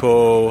sweaty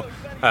people,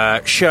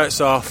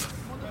 shirts off.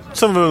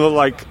 Some of them look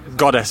like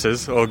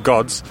goddesses or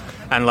gods.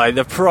 And like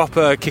they're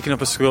proper kicking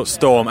up a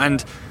storm,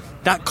 and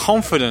that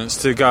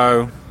confidence to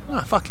go,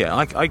 fuck it,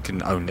 I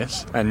can own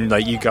this. And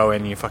like you go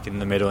in, you're fucking in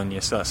the middle, and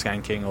you start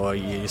skanking, or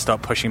you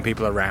start pushing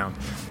people around.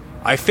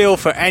 I feel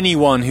for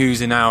anyone who's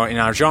in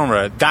our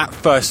genre, that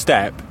first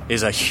step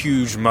is a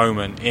huge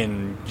moment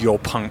in your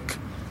punk.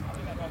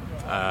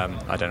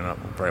 I don't know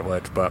the right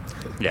word, but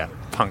yeah,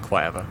 punk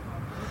whatever.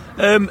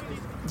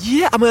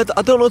 Yeah, I mean,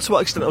 I don't know to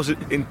what extent I was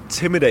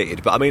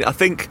intimidated, but I mean, I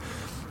think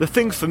the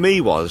thing for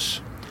me was.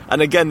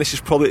 And again, this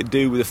is probably to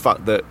do with the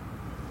fact that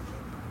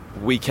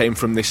we came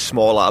from this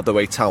small,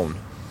 out-of-the-way town,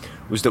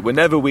 was that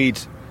whenever we'd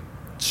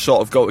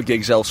sort of go to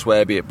gigs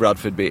elsewhere, be it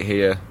Bradford, be it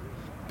here,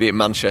 be it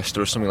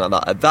Manchester or something like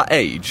that, at that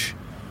age,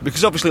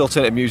 because obviously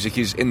alternative music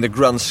is, in the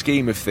grand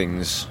scheme of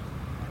things,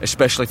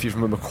 especially if you're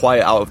from a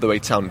quiet, out-of-the-way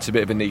town, it's a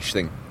bit of a niche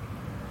thing.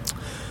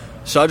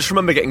 So I just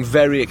remember getting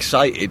very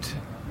excited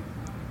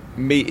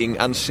meeting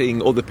and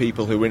seeing other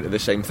people who were into the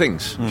same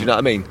things. Do you know what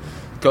I mean?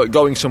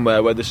 Going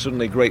somewhere where there's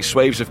suddenly great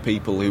swathes of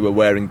people who are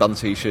wearing band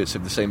t-shirts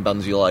of the same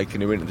bands you like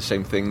and who are into the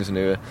same things and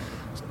who are,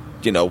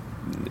 you know,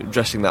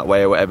 dressing that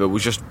way or whatever,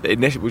 was just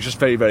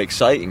very, very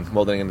exciting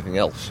more than anything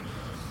else.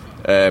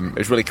 It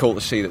was really cool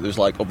to see that there's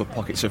like other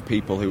pockets of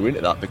people who were into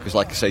that, because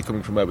like I say,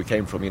 coming from where we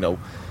came from, you know,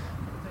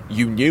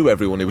 you knew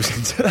everyone who was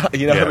into that,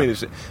 you know what I mean?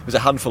 It was a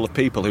handful of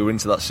people who were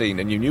into that scene,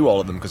 and you knew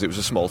all of them because it was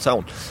a small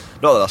town.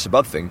 Not that that's a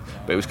bad thing,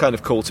 but it was kind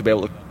of cool to be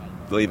able to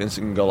believe in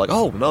and go like,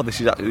 oh no, this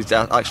is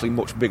actually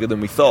much bigger than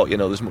we thought. You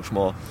know, there's much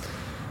more.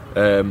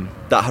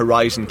 That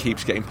horizon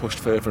keeps getting pushed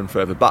further and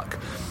further back.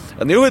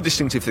 And the other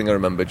distinctive thing I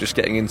remember just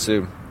getting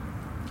into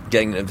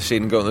the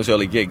scene and going to those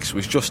early gigs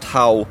was just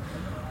how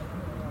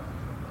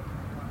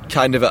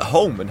kind of at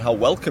home and how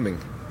welcoming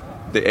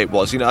it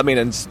was. You know what I mean?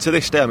 And to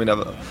this day, I mean,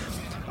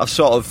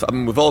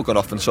 we've all gone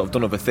off and sort of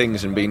done other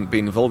things and been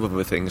involved with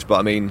other things, but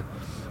I mean,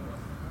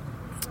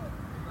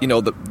 you know,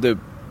 the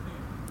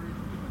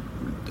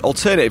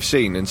alternative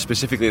scene, and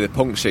specifically the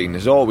punk scene,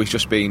 has always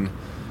just been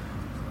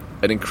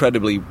an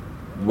incredibly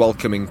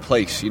welcoming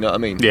place. You know what I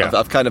mean? Yeah.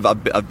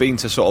 I've been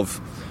to sort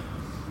of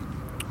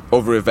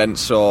other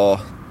events, or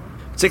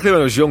particularly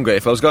when I was younger,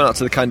 if I was going out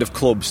to the kind of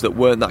clubs that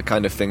weren't that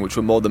kind of thing, which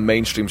were more the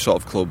mainstream sort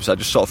of clubs, I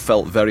just sort of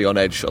felt very on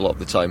edge a lot of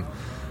the time.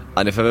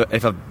 And if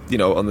I've, you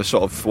know, on the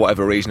sort of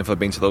whatever reason, if I've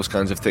been to those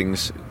kinds of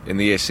things in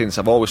the years since,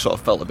 I've always sort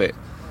of felt a bit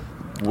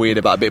weird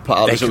about, a bit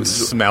part. They can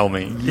smell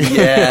me.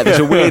 Yeah, there's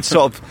a weird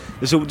sort of,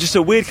 just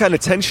a weird kind of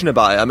tension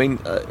about it. I mean,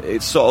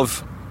 it's sort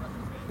of,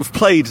 we've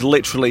played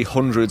literally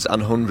hundreds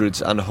and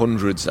hundreds and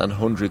hundreds and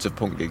hundreds of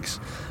punk gigs,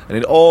 and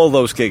in all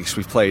those gigs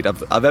we've played,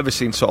 I've ever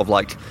seen sort of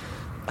like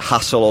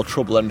hassle or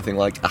trouble or anything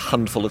like a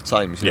handful of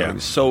times. You know?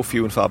 It's so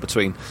few and far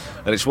between,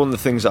 and it's one of the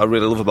things that I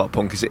really love about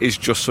punk, is it is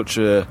just such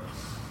a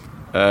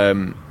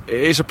it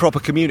is a proper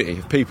community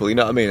of people, you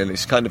know what I mean? And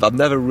it's kind of, I've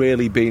never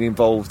really been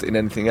involved in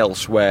anything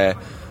else where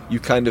you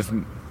kind of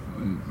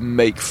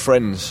make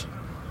friends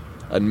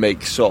and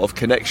make sort of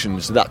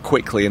connections that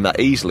quickly and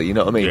that easily, you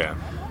know what I mean?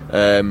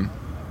 Yeah.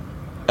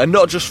 And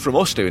not just from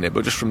us doing it,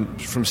 but just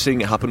from seeing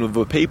it happen with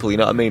other people, you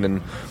know what I mean?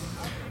 And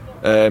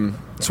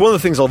it's one of the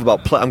things I love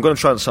about I'm going to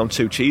try not to sound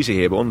too cheesy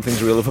here, but one of the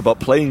things I really love about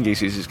playing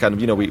gigs is kind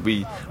of, you know,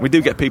 we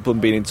do get people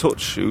being in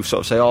touch who sort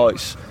of say, oh,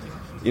 it's,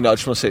 you know, I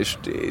just want to say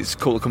it's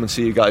cool to come and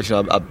see you guys.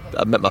 You know,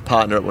 I met my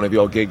partner at one of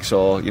your gigs,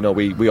 or, you know,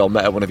 we all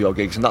met at one of your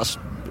gigs, and that's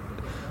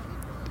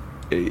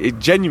it.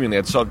 Genuinely,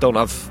 I sort of don't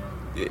have.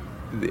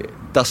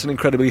 That's an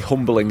incredibly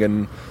humbling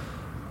and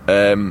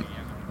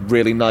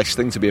really nice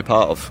thing to be a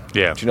part of.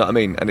 Yeah. Do you know what I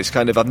mean? And it's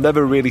kind of, I've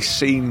never really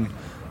seen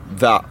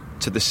that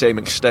to the same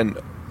extent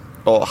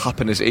or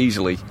happen as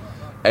easily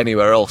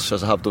anywhere else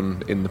as I have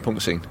done in the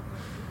punk scene.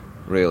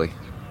 really.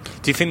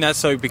 Do you think that's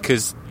so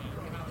because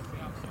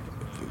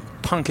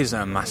punk isn't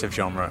a massive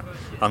genre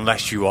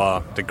unless you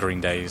are the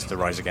Green Days, the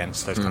Rise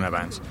Against, those kind of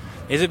bands?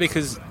 Is it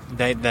because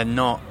they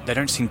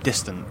don't seem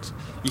distant?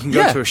 You can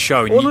go to a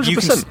show and you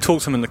can talk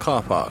to them in the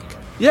car park.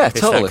 Yeah, it's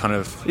totally. That kind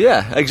of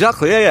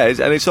exactly. Yeah.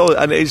 And it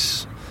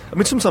is. I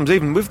mean, sometimes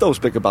even with those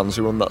bigger bands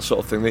who run that sort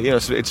of thing, it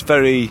is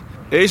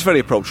very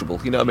approachable.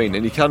 You know what I mean?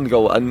 And you can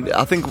go. And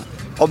I think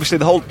obviously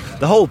the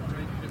whole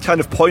kind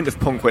of point of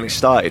punk when it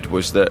started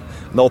was that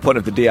the whole point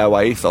of the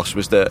DIY ethos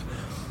was that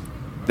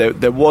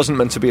there wasn't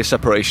meant to be a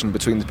separation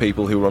between the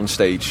people who were on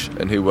stage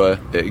and who were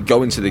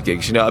going to the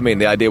gigs. You know what I mean?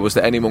 The idea was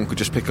that anyone could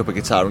just pick up a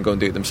guitar and go and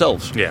do it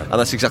themselves. Yeah. And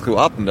that's exactly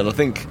what happened. And I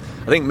think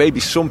maybe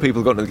some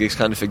people going to the gigs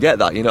kind of forget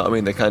that. You know what I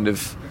mean? They kind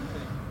of,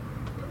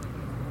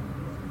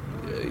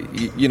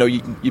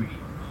 you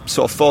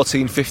sort of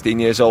 14, 15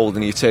 years old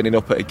and you're turning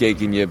up at a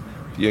gig in your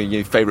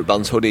favourite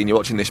band's hoodie and you're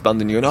watching this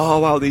band and you're going, oh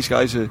wow, these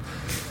guys are.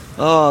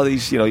 Oh,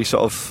 these, you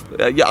sort of.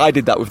 I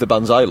did that with the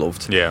bands I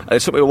loved. Yeah. And it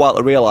took me a while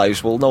to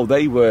realise, well, no,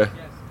 they were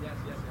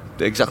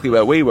exactly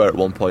where we were at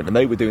one point, and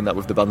they were doing that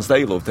with the bands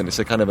they loved, and it's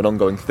a kind of an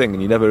ongoing thing,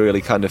 and you never really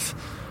kind of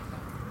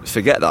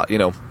forget that,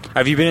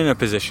 Have you been in a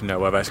position though,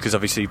 where because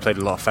obviously you played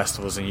a lot of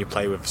festivals and you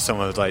play with some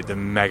of like the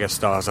mega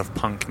stars of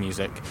punk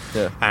music,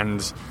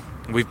 and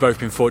we've both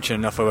been fortunate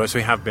enough, whereas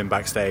we have been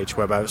backstage,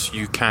 whereas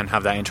you can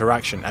have that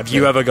interaction. Have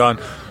you ever gone,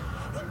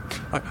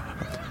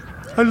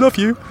 I love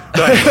you?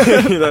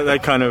 They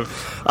kind of.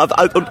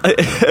 I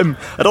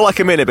don't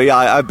like a minute, but yeah,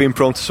 I've been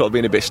prone to sort of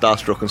being a bit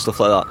starstruck and stuff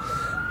like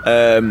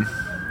that.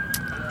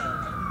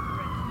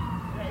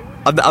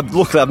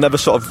 Luckily, I've never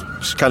sort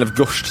of kind of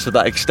gushed to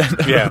that extent.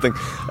 Yeah.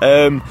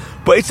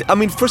 But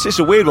for us, it's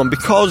a weird one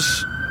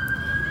because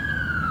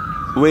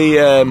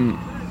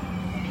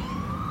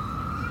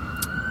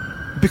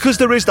because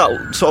there is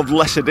that sort of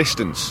lesser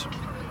distance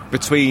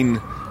between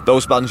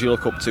those bands you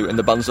look up to and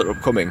the bands that are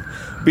upcoming.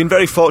 Been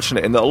very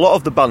fortunate in that a lot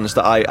of the bands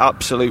that I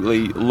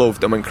absolutely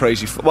loved and went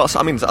crazy for,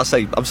 I'm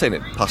saying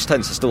it past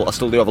tense, I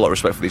still do have a lot of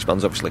respect for these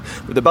bands, obviously,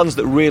 but the bands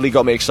that really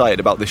got me excited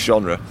about this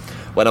genre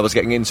when I was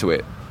getting into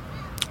it,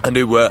 and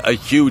who were a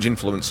huge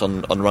influence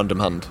on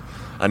Random Hand,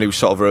 and who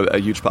sort of are a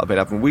huge part of it,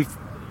 and we've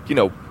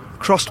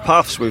crossed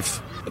paths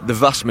with the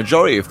vast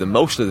majority of them,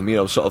 most of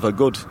them, sort of a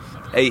good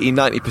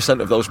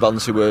 80-90% of those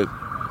bands who were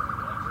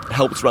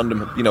helped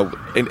Random,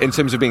 in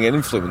terms of being an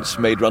influence,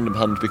 made Random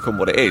Hand become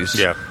what it is.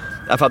 Yeah.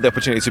 I've had the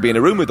opportunity to be in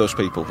a room with those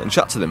people and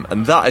chat to them,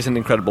 and that is an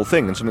incredible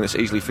thing and something that's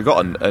easily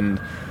forgotten.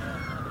 And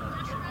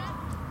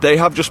they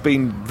have just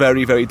been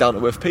very, very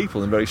down-to-earth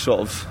people and very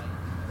sort of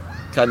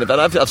kind of. And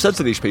I've said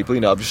to these people,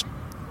 I've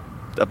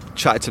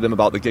chatted to them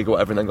about the gig or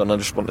whatever, and then gone, I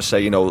just want to say,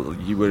 you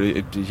were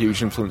a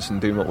huge influence in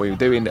doing what we were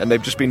doing, and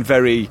they've just been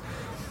very,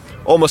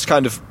 almost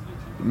kind of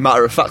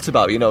matter of fact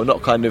about,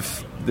 not kind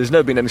of. There's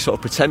never been any sort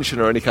of pretension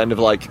or any kind of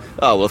like,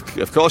 oh well,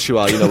 of course you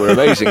are, we're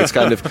amazing. It's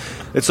kind of,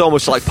 it's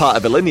almost like part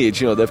of a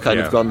lineage, they've kind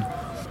of gone,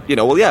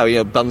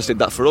 bands did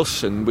that for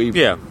us, and we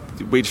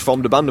just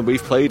formed a band and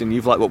we've played, and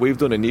you've liked what we've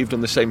done, and you've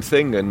done the same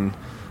thing, and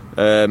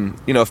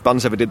if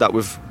bands ever did that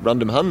with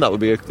Random Hand, that would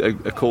be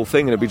a cool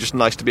thing, and it'd be just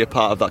nice to be a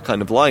part of that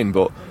kind of line.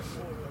 But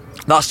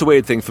that's the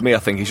weird thing for me, I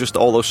think, is just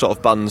all those sort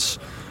of bands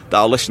that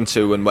I listened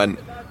to and went,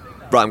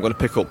 right, I'm going to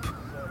pick up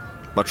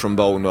my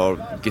trombone or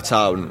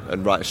guitar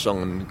and write a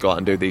song and go out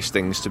and do these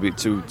things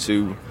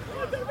to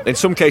in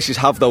some cases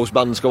have those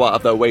bands go out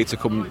of their way to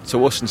come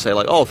to us and say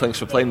like, oh, thanks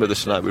for playing with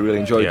us tonight, we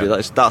really enjoyed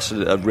it. That's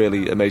a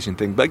really amazing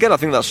thing. But again, I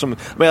think that's some,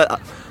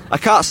 I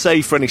can't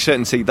say for any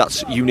certainty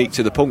that's unique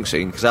to the punk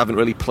scene because I haven't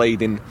really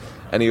played in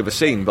any other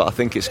scene, but I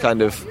think it's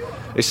kind of,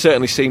 it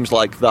certainly seems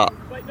like that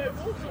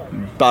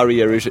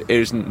barrier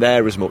isn't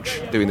there as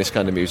much doing this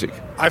kind of music.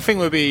 I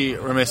think we'd be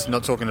remiss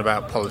not talking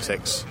about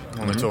politics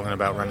when we're talking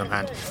about Random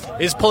Hand.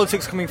 Is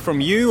politics coming from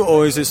you,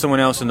 or is it someone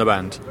else in the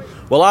band?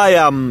 Well, I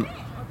am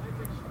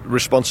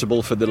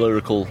responsible for the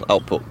lyrical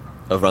output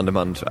of Random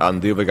Hand,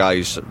 and the other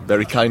guys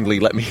very kindly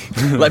let me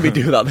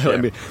do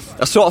that.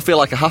 I sort of feel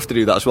like I have to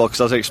do that as well,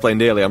 because as I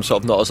explained earlier, I'm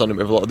sort of not as on it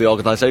with a lot of the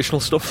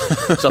organisational stuff,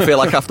 so I feel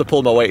like I have to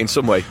pull my weight in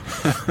some way.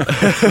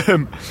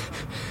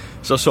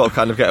 So I sort of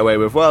kind of get away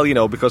with,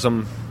 because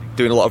I'm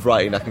doing a lot of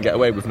writing, I can get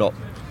away with not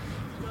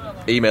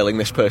emailing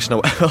this person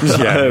or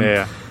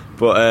whatever.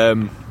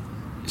 But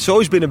it's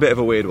always been a bit of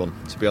a weird one,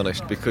 to be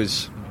honest,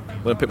 because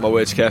when I pick my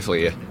words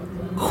carefully here,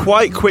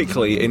 quite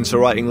quickly into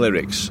writing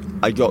lyrics,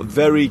 I got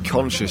very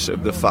conscious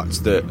of the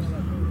fact that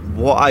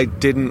what I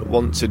didn't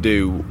want to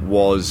do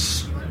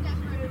was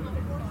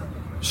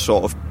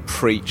sort of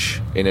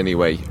preach in any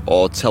way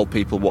or tell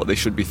people what they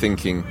should be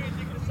thinking,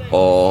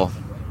 or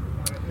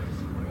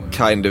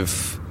kind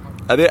of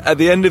at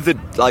the end of the,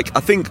 like, I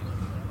think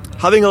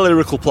having a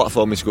lyrical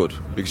platform is good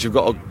because you've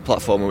got a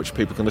platform on which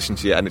people can listen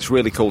to you, and it's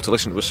really cool to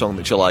listen to a song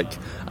that you like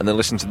and then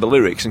listen to the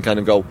lyrics and kind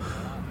of go,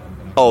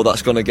 oh,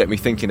 that's going to get me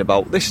thinking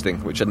about this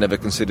thing which I'd never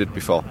considered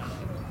before.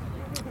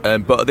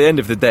 But at the end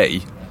of the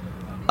day,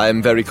 I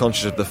am very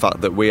conscious of the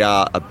fact that we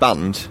are a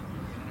band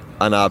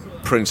and our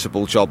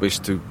principal job is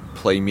to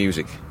play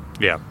music.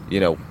 Yeah.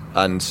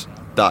 And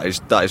that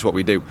is what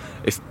we do.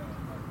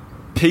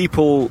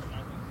 people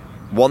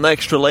want the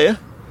extra layer.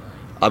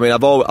 I mean,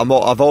 I've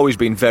always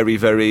been very,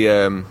 very,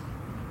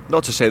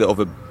 not to say that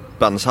other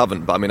bands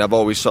haven't, but I mean, I've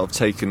always sort of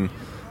taken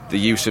the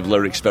use of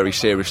lyrics very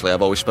seriously.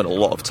 I've always spent a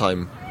lot of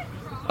time,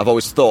 I've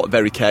always thought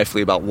very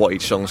carefully about what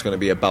each song's going to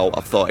be about.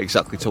 I've thought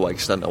exactly to what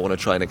extent I want to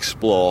try and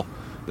explore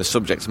the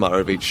subject matter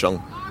of each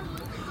song.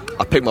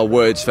 I pick my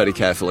words very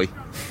carefully.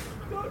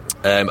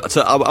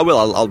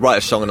 I'll write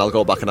a song and I'll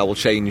go back and I will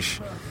change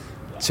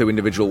 2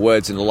 individual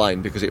words in the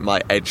line because it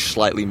might edge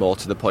slightly more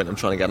to the point I'm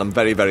trying to get. And I'm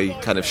very, very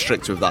kind of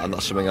strict with that, and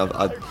that's something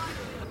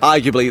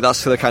arguably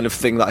that's the kind of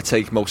thing that I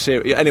take most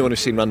seriously. Anyone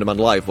who's seen Random Hand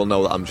live will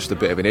know that I'm just a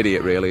bit of an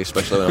idiot, really,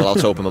 especially when I'm allowed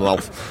to open my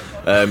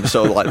mouth.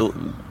 So like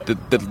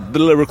the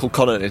lyrical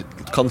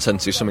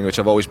content is something which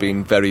I've always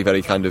been very,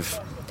 very kind of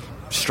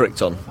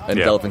strict on and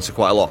delve into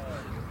quite a lot.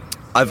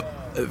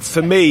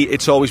 For me,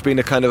 it's always been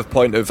a kind of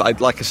point of,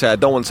 like I say, I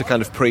don't want to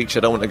kind of preach. I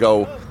don't want to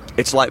go,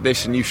 it's like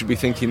this and you should be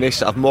thinking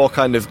this. I've more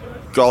kind of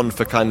gone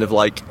for kind of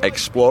like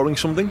exploring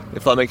something,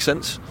 if that makes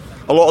sense.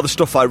 A lot of the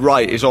stuff I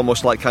write is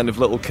almost like kind of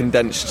little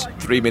condensed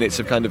 3 minutes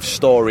of kind of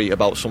story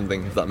about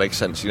something, if that makes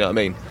sense, you know what I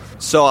mean?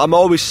 So I'm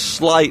always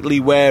slightly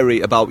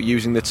wary about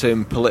using the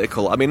term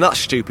political. I mean, that's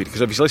stupid,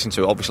 because if you listen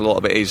to it, obviously a lot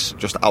of it is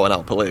just out and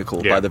out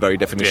political by the very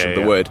definition of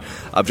the word.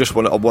 I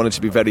wanted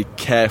to be very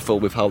careful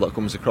with how that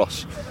comes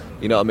across,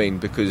 you know what I mean?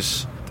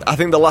 Because I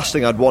think the last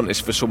thing I'd want is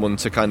for someone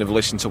to kind of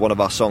listen to one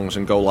of our songs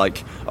and go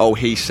like, oh,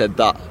 he said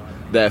that,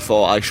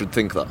 therefore I should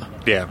think that.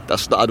 Yeah.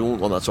 I don't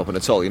want that to happen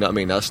at all, you know what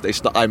I mean?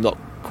 I'm not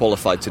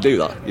qualified to do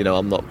that, you know,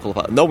 I'm not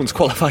qualified. No one's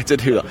qualified to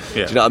do that, do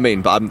you know what I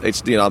mean? But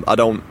I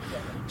don't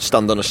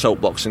stand on a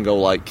soapbox and go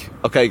like,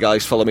 okay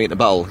guys, follow me into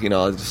battle, you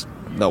know,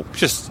 no.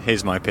 Just,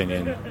 here's my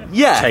opinion.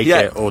 Take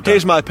it or don't.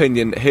 Here's my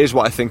opinion, here's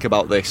what I think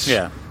about this.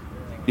 Yeah.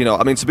 You know,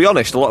 I mean, to be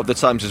honest, a lot of the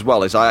times as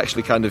well is I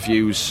actually kind of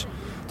use, I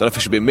don't know if I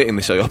should be admitting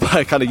this, but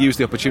I kind of use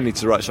the opportunity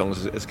to write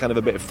songs as kind of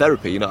a bit of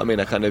therapy, you know what I mean?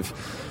 I kind of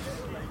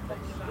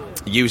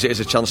use it as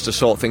a chance to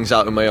sort things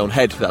out in my own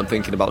head that I'm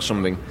thinking about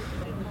something.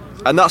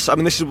 And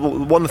this is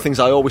one of the things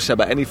I always say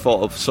about any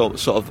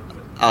sort of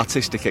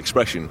artistic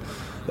expression.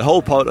 The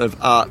whole point of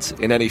art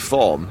in any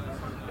form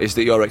is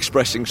that you're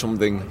expressing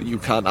something that you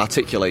can't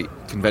articulate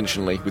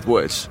conventionally with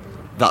words.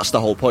 That's the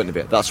whole point of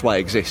it. That's why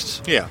it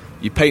exists. Yeah.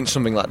 You paint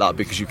something like that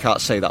because you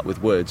can't say that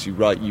with words.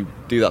 You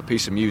do that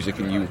piece of music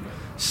and you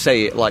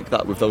say it like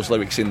that with those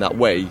lyrics in that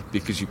way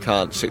because you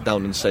can't sit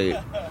down and say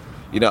it.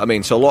 You know what I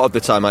mean? So a lot of the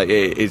time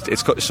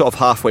it's sort of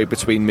halfway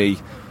between me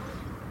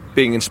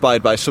being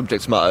inspired by a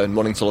subject matter and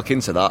wanting to look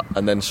into that,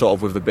 and then sort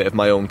of with a bit of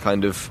my own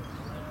kind of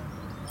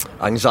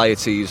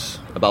anxieties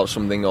about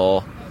something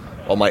or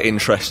my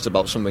interests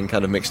about something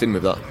kind of mixed in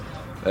with that.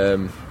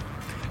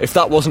 If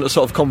that wasn't a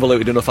sort of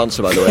convoluted enough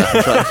answer, by the way,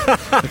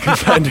 I can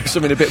try and do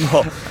something a bit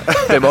more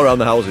around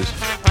the houses.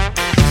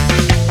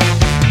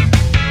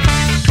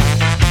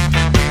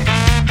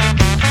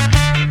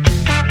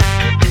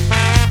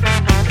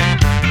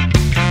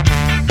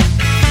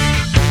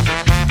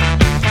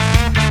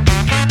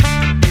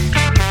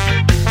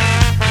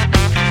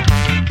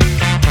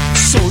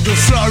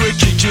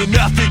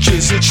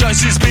 The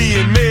choices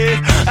being made,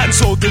 and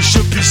told they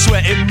should be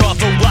sweating more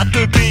for what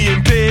they're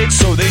being paid.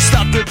 So they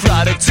stop the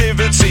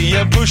productivity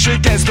and push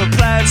against the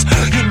plans.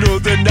 You know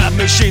they're not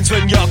machines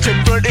when you're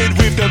converted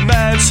with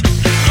demands.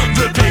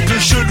 The paper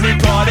should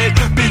report it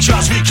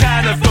because we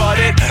can't afford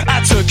it.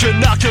 I took a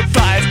knock at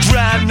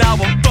 $5,000, now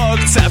I'm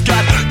fucked. I've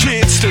got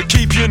kids to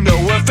keep, you know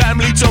a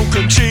family don't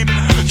come cheap.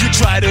 You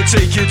try to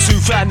take it too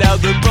far, now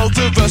that both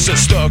of us are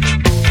stuck.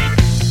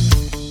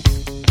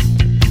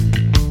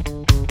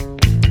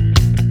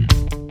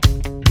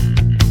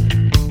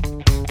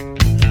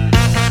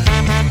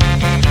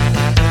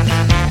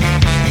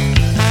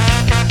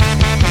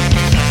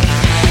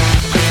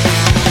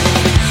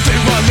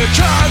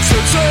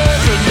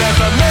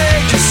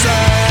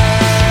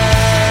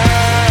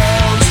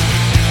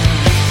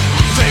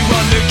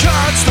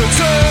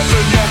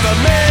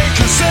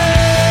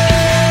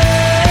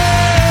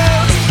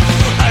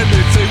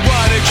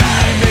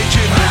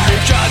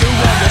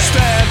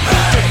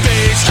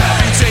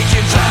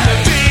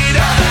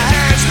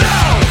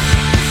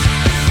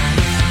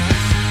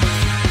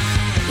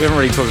 We haven't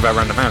really talked about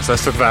Random Hand, so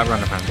let's talk about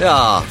Random Hand.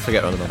 Yeah,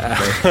 forget Random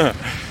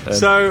Hand.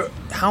 So,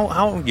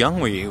 how young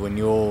were you when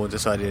you all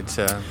decided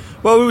to...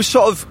 Well, we were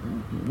sort of...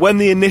 When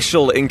the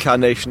initial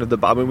incarnation of the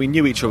band... I mean, we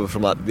knew each other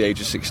from like the age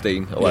of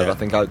 16 or whatever. I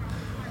think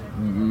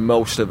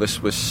most of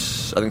us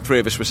was... I think 3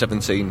 of us were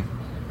 17.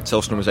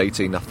 Tilston was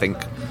 18, I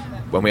think,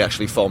 when we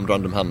actually formed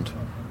Random Hand.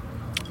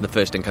 The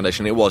first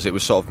incarnation. It was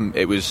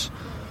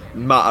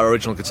Matt, our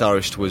original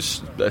guitarist,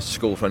 was a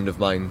school friend of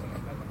mine.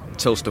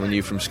 Tilston we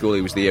knew from school.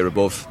 He was the year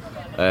above.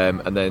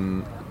 And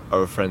then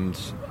our friend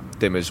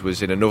Dimmers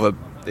was in another.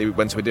 He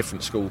went to a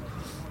different school,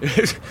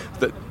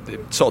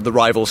 sort of the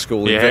rival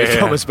school in Great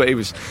Thomas. But he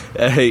was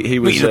he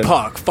was meet in the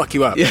park, fuck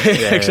you up. Yeah,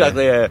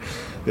 exactly.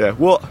 Yeah.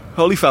 What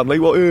Holy Family?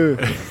 What?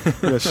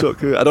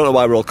 Suck. I don't know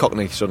why we're all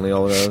Cockney suddenly.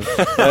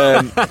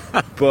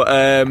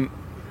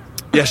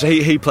 Yeah, so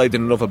he played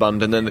in another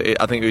band, and then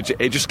I think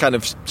it just kind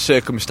of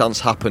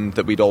circumstance happened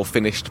that we'd all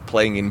finished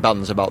playing in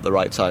bands about the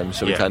right time,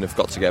 so we kind of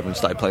got together and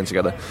started playing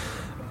together.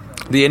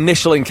 The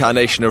initial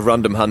incarnation of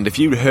Random Hand, if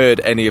you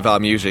heard any of our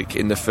music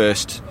in the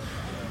first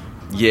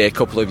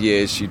couple of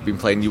years you'd been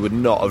playing, you would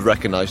not have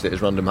recognised it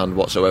as Random Hand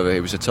whatsoever.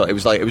 It was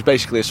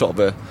basically a sort of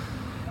a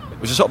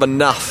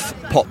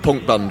naff pop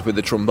punk band with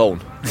a trombone,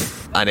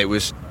 and it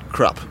was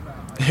crap.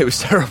 It was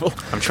terrible.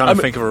 I'm trying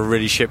to think of a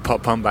really shit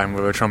pop punk band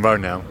with a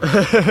trombone now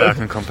that I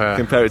can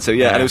compare it to.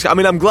 Yeah.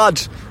 And I'm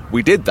glad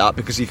we did that,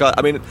 because you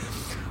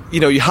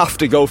have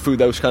to go through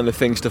those kind of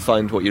things to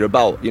find what you're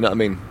about. You know what I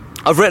mean?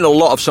 I've written a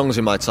lot of songs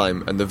in my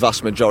time, and the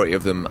vast majority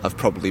of them have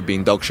probably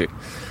been dog shit.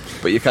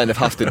 But you kind of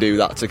have to do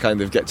that to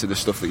kind of get to the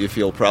stuff that you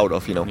feel proud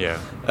of, you know.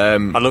 Yeah. I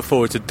look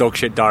forward to Dog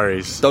Shit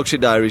Diaries. Dog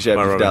Shit Diaries,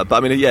 yeah. But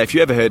I mean, yeah, if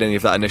you ever heard any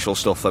of that initial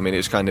stuff, I mean, it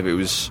was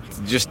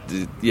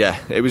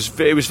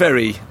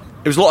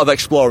a lot of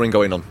exploring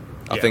going on.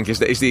 I think is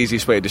the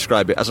easiest way to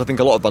describe it, as I think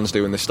a lot of bands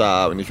do in the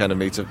start, and you kind of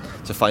need to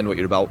find what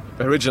you're about.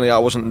 Originally, I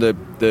wasn't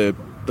the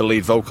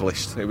lead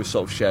vocalist. It was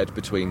sort of shared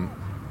between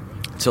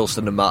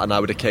Tilston and Matt, and I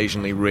would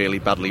occasionally really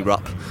badly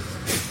rap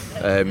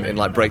in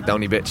like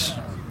breakdowny bits.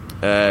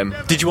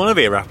 Did you want to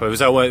be a rapper? Was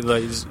that what? No.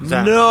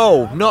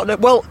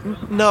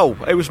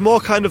 It was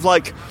more kind of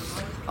like,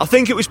 I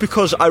think it was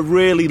because I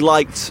really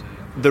liked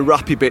the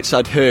rappy bits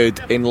I'd heard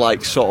in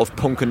like sort of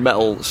punk and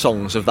metal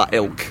songs of that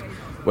ilk.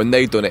 When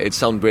they'd done it, it'd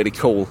sound really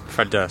cool.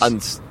 Fred Durst. And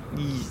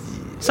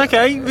it's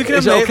okay. We can.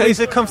 Is it okay? Is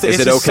it okay?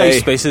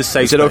 Safe space. Is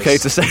it okay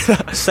to say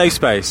that? Safe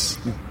space.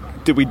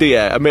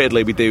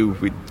 Admittedly, we do.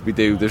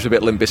 There's a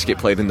bit Limp Bizkit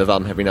played in the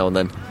van every now and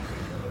then.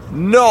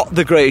 Not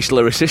the greatest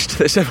lyricist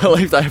that's ever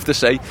lived, I have to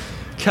say.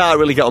 Can't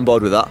really get on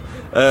board with that.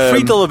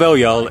 $3 Bill,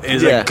 y'all,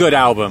 is a good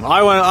album.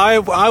 I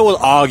will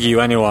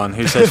argue anyone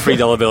who says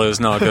 $3 Bill is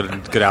not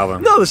a good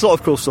album. No, there's a lot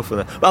of cool stuff in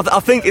there. But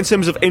I think in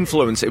terms of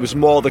influence, it was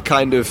more the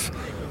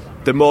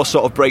more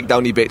sort of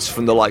breakdowny bits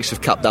from the likes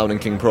of Cap Down and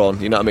King Prawn.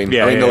 You know what I mean?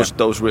 Yeah,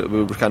 those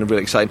were kind of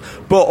really exciting.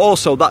 But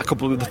also that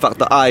coupled with the fact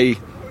that I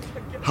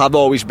have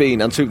always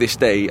been, and to this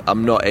day,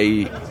 I'm not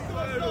a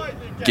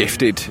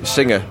gifted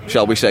singer,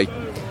 shall we say.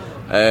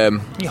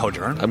 You hold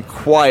your own. I'm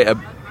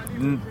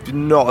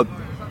not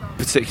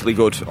particularly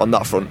good on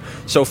that front.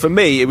 So for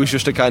me, it was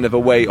just a kind of a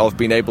way of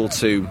being able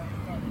to,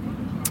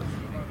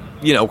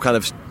 kind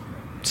of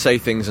say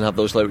things and have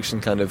those lyrics,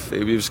 and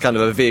it was kind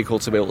of a vehicle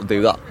to be able to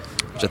do that,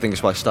 which I think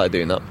is why I started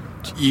doing that.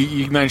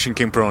 You mentioned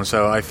King Prawn,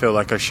 so I feel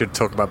like I should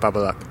talk about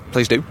Babaluck.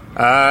 Please do.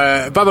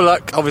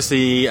 Babaluck,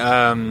 obviously,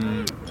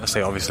 I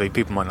say obviously,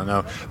 people might not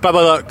know.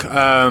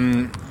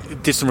 Babaluck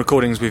did some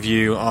recordings with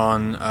you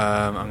on,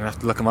 I'm going to have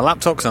to look at my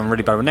laptop because I'm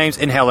really bad with names,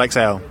 Inhale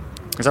Exhale.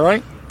 Is that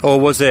right? Or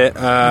was it...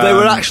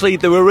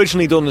 They were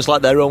originally done as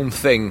like their own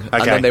thing,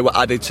 and then they were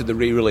added to the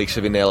re-release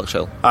of Inhale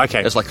Exhale.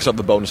 Okay. As like a sort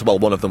of a bonus. Well,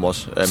 one of them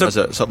was, as a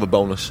sort of a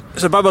bonus.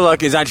 So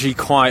Babaluck is actually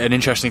quite an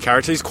interesting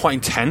character. He's quite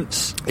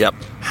intense. Yep.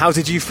 How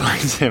did you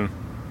find him?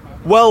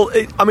 Well,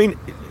 I think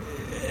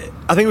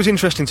it was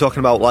interesting talking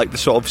about like the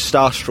sort of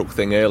starstruck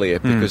thing earlier,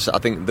 because I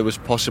think there was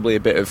possibly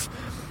a bit of...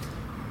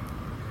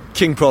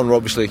 King Prawn were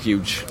obviously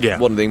huge.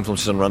 One of the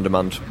influences on Random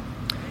Hand.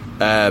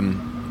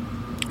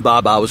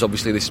 Baba was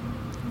obviously this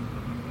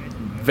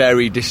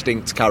very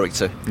distinct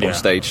character on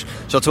stage.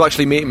 So to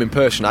actually meet him in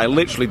person, I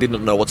literally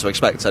didn't know what to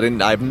expect. I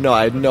had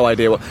no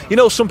idea what...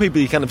 some people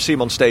you kind of see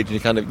them on stage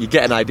and you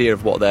get an idea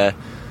of what they're,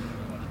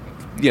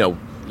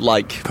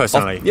 like...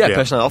 Personality.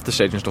 Personality off the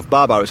stage and stuff.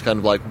 Baba is kind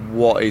of like,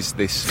 what is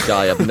this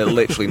guy? I've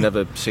literally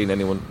never seen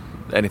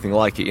anything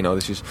like it,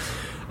 this is...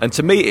 And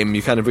to meet him,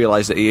 you kind of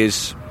realise that he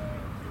is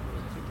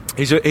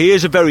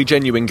a very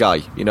genuine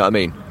guy, you know what I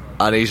mean?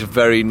 And he's a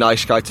very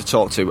nice guy to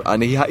talk to,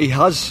 and he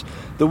has...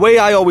 The way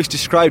I always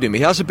described him, he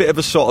has a bit of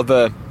a sort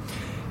of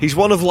he's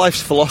one of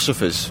life's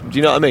philosophers. Do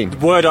you know what I mean? The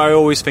word I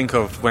always think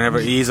of whenever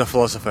he's a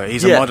philosopher.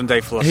 He's a modern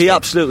day philosopher. He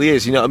absolutely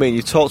is. You know what I mean?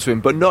 You talk to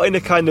him, but not in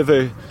a kind of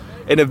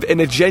in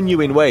a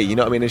genuine way. You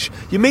know what I mean?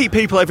 You meet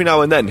people every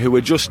now and then who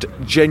are just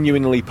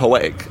genuinely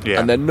poetic,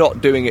 and they're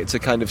not doing it to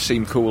kind of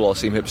seem cool or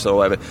seem hipster or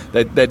whatever.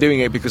 They're doing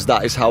it because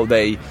that is how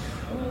they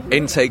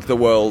intake the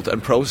world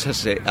and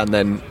process it, and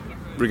then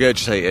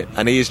regurgitate it.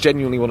 And he is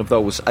genuinely one of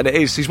those. And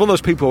he's one of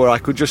those people where I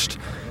could just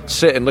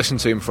sit and listen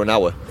to him for an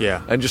hour,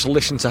 and just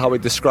listen to how he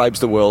describes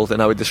the world and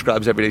how he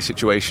describes everyday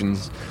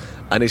situations.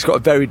 And he's got a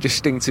very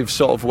distinctive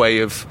sort of way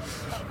of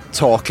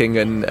talking,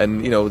 and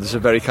there's a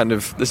very kind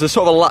of a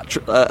sort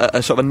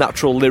of a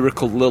natural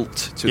lyrical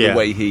lilt to the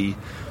way he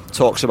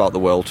talks about the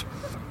world.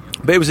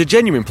 But it was a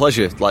genuine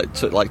pleasure, like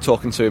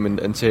talking to him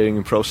and to hearing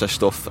him process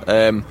stuff.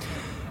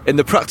 In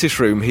the practice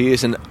room, he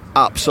is an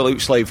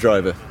absolute slave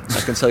driver. I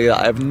can tell you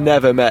that.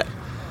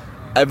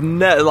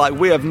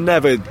 We have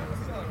never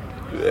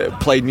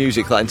played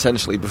music that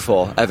intensely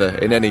before, ever,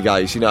 in any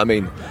guise. You know what I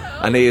mean?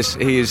 And he is.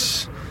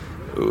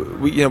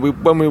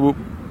 When we were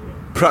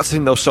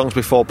practicing those songs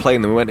before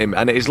playing them, we went in,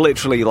 and it is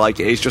literally like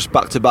it is just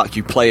back to back.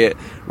 You play it,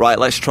 right?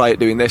 Let's try it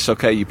doing this.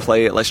 Okay, you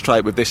play it. Let's try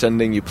it with this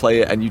ending. You play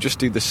it, and you just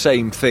do the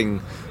same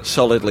thing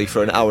solidly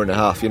for an hour and a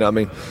half. You know what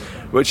I mean?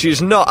 which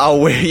is not how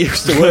we're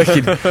used to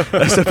working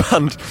as a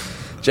band,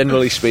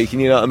 generally speaking.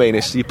 You know what I mean?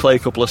 It's you play a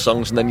couple of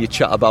songs and then you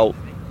chat about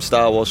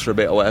Star Wars for a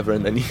bit or whatever,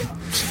 and then you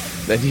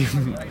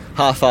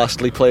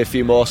half-assedly play a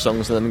few more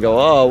songs and then go,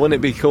 oh, wouldn't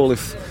it be cool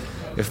if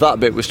that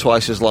bit was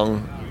twice as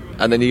long?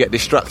 And then you get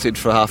distracted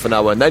for half an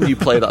hour, and then you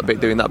play that bit,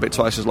 doing that bit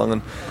twice as long.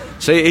 And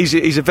so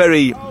he's a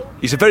very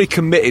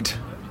committed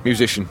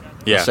musician.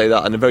 Yeah. I'll say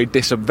that, and a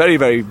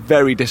very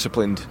very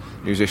disciplined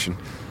musician,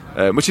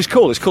 which is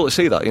cool. It's cool to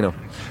see that, you know.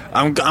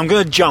 I'm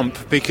going to jump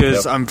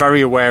because I'm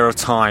very aware of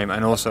time,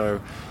 and also.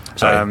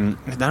 Don't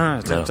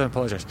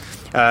apologise.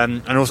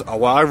 And also,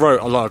 I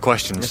wrote a lot of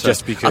questions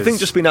just because. I think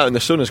just being out in the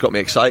sun has got me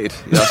excited.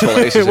 That's all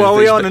it is. Well,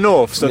 we are in the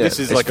north, so this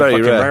is like a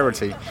fucking rare.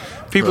 rarity.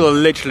 People are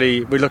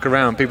literally. We look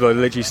around. People are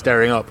literally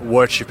staring up,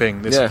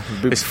 worshipping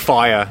this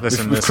fire.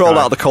 We've crawled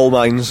out of the coal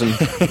mines and.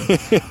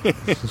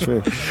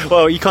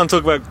 Well, you can't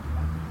talk about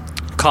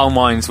coal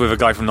mines with a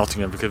guy from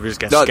Nottingham because we just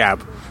get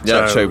scab.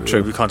 Yeah, so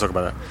true. We can't talk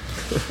about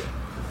that.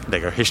 There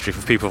you go. History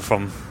for people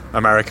from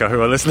America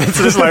who are listening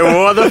to this. Like,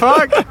 what the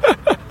fuck?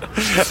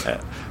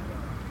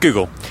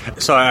 Google.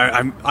 So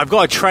I've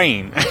got a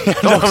train.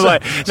 I'm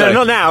like, no,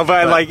 not now,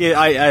 but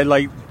I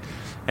like.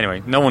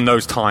 Anyway, no one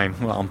knows time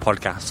on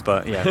podcasts,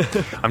 but yeah,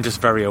 I'm just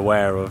very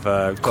aware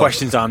of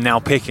questions that I'm now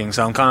picking,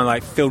 so I'm kind of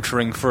like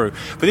filtering through.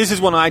 But this is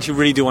one I actually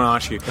really do want to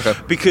ask you,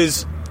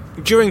 because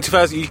during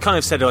 2000, you kind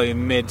of said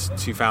mid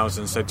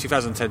 2000s, so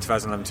 2010,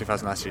 2011,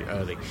 2000, actually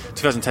early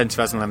 2010,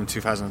 2011,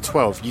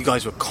 2012. You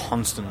guys were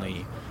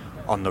constantly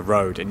on the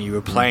road, and you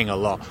were playing a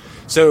lot.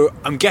 So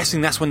I'm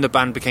guessing that's when the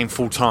band became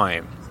full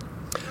time.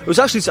 It was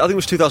actually, I think it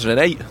was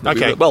 2008.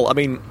 Okay. Well, I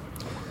mean,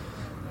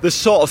 there's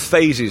sort of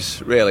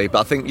phases, really, but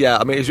I think,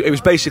 it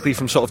was basically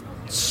from sort of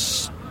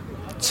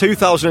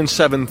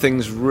 2007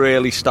 things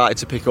really started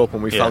to pick up,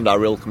 and we found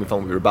our ilk and we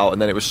found what we were about,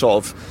 and then it was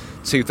sort of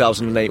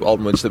 2008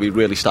 onwards that we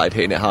really started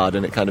hitting it hard,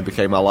 and it kind of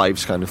became our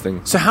lives kind of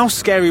thing. So how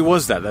scary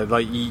was that, though?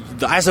 Like,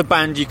 as a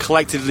band, you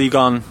collectively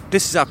gone,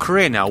 this is our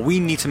career now,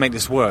 we need to make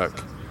this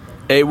work.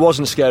 It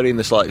wasn't scary in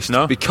the slightest.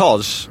 No?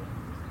 Because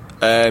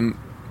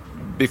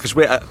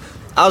we,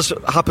 as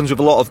happens with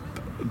a lot of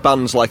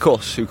bands like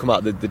us who come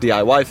out of the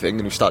DIY thing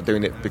and who start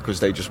doing it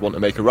because they just want to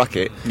make a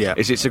racket,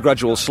 it's a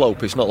gradual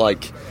slope. It's not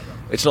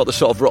the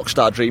sort of rock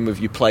star dream of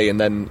you play and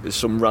then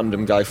some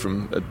random guy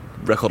from a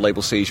record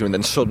label sees you and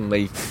then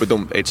suddenly we're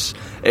done.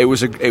 It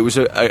was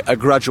a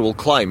gradual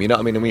climb, you know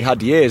what I mean? And we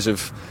had years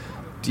of,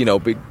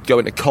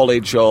 going to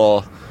college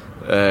or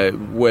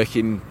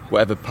working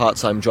whatever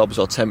part-time jobs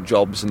or temp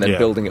jobs and then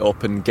building it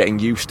up and getting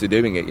used to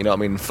doing it, you know what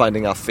I mean?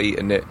 Finding our feet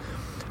in it.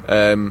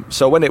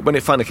 So when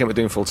it finally came to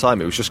doing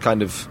full-time, it was just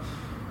kind of,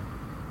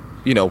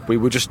 we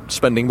were just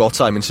spending more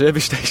time in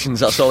service stations.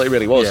 That's all it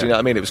really was, you know what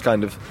I mean? It was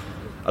kind of,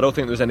 I don't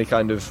think there was any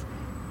kind of,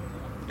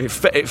 it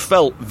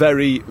felt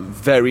very,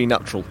 very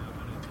natural.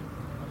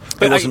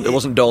 But it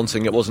wasn't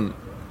daunting, it wasn't...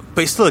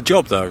 But it's still a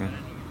job, though.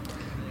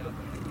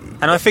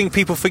 And I think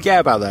people forget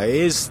about that. It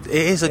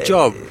is a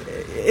job.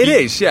 It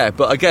is, yeah,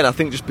 but again, I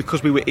think just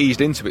because we were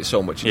eased into it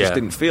so much, it just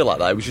didn't feel like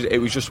that. It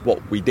was just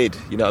what we did,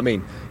 you know what I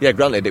mean? Yeah,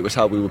 granted, it was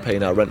how we were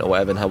paying our rent or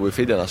whatever and how we were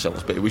feeding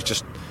ourselves, but it was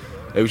just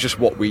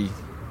what we...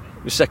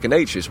 It was second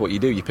nature. It's what you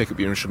do. You pick up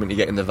your instrument, you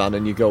get in the van,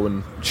 and you go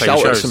and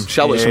shout at some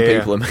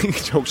people and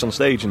make jokes on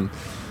stage, and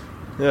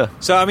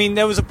So I mean,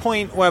 there was a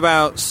point where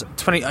about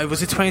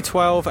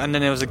 2012, and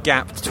then there was a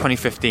gap to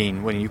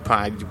 2015 when you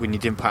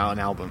didn't put out an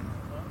album.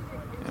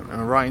 Am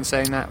I right in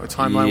saying that,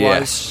 timeline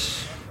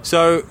wise?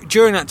 So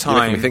during that time,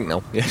 you're making me think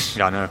now. Yes.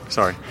 Yeah, I know.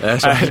 Sorry.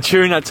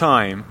 During that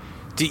time,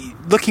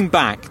 looking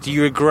back, do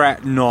you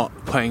regret not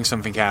putting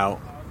something out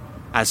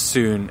as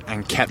soon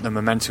and kept the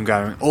momentum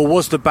going, or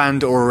was the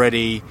band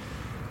already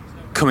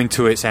coming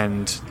to its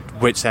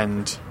wit's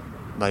end?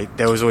 Like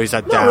there was always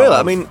that doubt. Not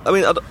really. I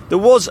mean, there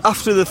was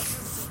after the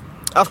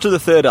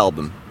third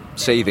album,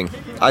 Saving.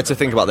 I had to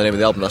think about the name of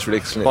the album. That's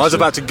ridiculous. Well, I was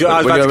about to go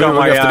on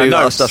my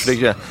notes. That's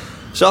ridiculous. Yeah.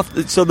 So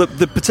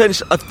the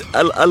potential,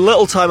 a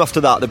little time after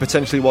that, there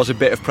potentially was a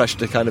bit of pressure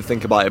to kind of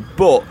think about it.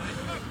 But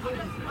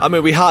I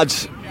mean, we had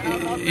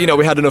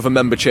another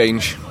member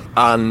change,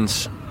 and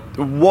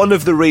one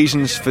of the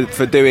reasons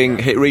for doing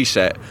Hit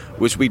Reset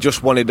was we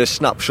just wanted a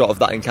snapshot of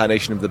that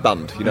incarnation of the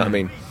band. You know what I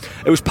mean?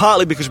 It was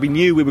partly because we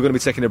knew we were going to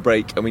be taking a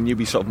break, and we knew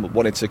we sort of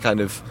wanted to kind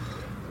of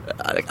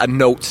a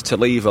note to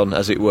leave on,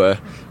 as it were.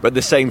 But at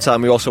the same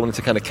time, we also wanted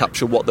to kind of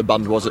capture what the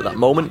band was at that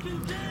moment.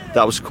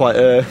 That was quite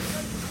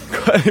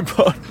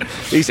important.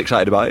 He's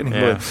excited about it.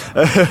 Yeah.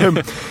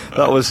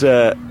 That was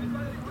so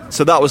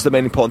that was the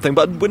main important thing.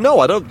 But no,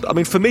 I don't. I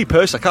mean, for me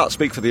personally, I can't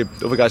speak for the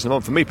other guys in the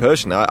moment. For me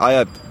personally, I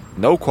had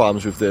no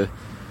qualms with the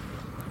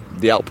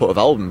output of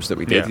albums that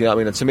we did. You know what I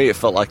mean? And to me, it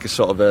felt like a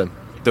sort of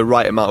the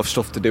right amount of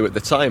stuff to do at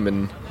the time.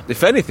 And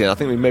if anything, I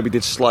think we maybe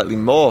did slightly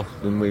more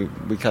than we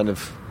kind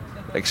of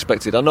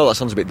expected. I know that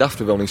sounds a bit daft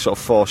with only sort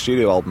of 4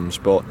 studio albums,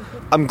 but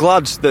I'm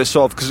glad that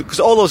sort of because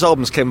all those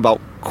albums came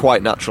about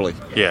quite naturally.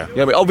 Yeah.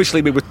 I mean,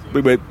 obviously we were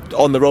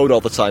on the road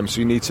all the time,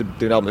 so you need to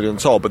do an album on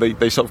tour, but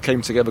they sort of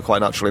came together quite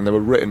naturally, and they were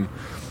written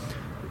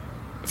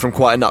from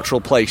quite a natural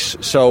place.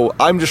 So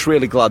I'm just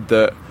really glad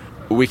that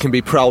we can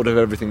be proud of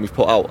everything we've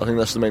put out. I think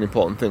that's the main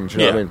important thing. Do you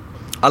know what I mean?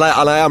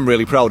 And I am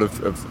really proud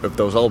of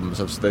those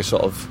albums. They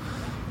sort of,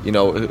 you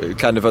know,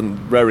 kind of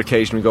on rare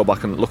occasion we go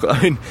back and look at.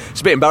 I mean,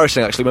 it's a bit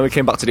embarrassing actually. When we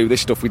came back to do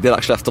this stuff, we did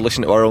actually have to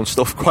listen to our own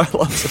stuff quite a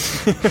lot.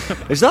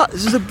 Is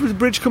the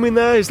bridge coming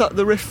there? Is that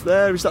the riff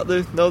there? Is that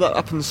the... No, that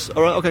happens.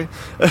 All right, okay.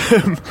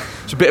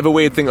 It's a bit of a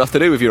weird thing to have to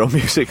do with your own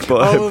music, but...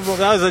 well,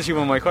 that was actually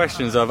one of my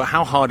questions of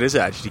how hard is it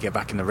actually to get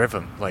back in the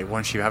rhythm? Like,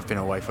 once you have been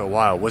away for a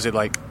while, was it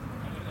like,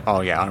 oh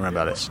yeah, I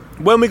remember this?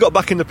 When we got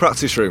back in the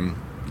practice room,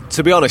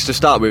 to be honest, to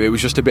start with, it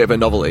was just a bit of a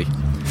novelty.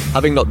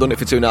 Having not done it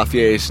for 2.5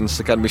 years, and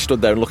so kind of we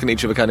stood there and looking at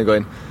each other kind of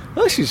going,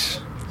 oh, this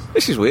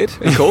is weird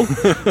and cool.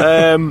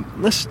 And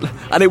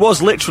it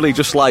was literally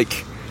just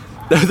like,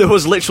 there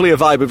was literally a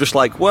vibe of just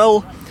like,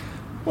 well,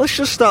 let's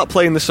just start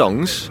playing the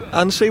songs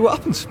and see what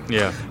happens.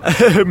 Yeah.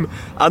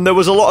 And there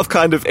was a lot of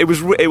kind of, it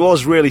was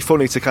really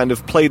funny to kind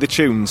of play the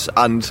tunes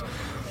and,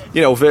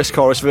 you know, verse,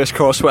 chorus,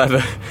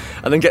 whatever,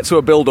 and then get to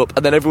a build-up,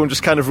 and then everyone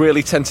just kind of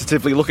really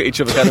tentatively look at each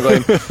other kind of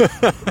going,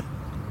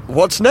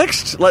 what's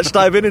next? Let's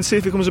dive in and see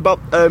if it comes about.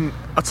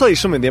 I'll tell you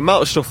something, the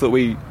amount of stuff that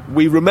we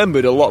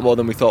remembered a lot more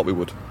than we thought we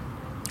would.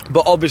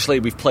 But obviously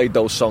we've played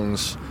those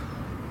songs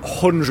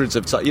hundreds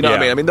of times. You know what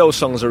I mean? I mean, those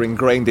songs are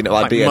ingrained into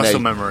our DNA. Muscle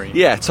memory.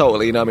 Yeah,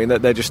 totally. You know what I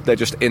mean? They're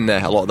just in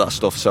there, a lot of that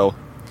stuff. So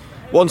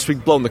once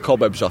we'd blown the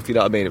cobwebs off, you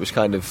know what I mean? It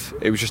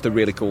was just a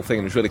really cool thing.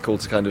 It was really cool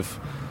to kind of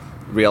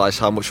realise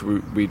how much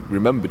we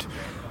remembered.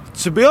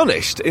 To be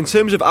honest, in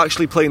terms of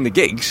actually playing the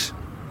gigs,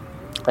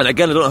 and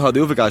again, I don't know how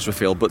the other guys would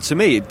feel, but to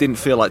me, it didn't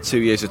feel like 2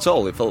 years at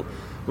all. It felt,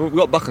 when we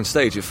got back on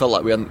stage, it felt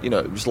like we hadn't, you know,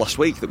 it was last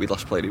week that we'd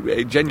last played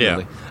it,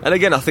 genuinely. Yeah. And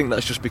again, I think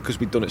that's just because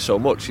we'd done it so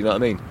much, you know what I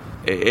mean?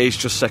 It is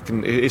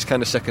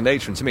kind of second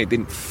nature, and to me, it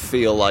didn't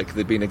feel like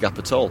there'd been a gap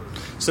at all.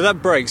 So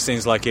that break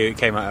seems like it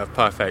came out of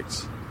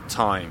perfect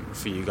time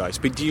for you guys.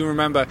 But do you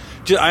remember,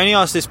 I only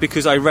asked this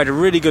because I read a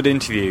really good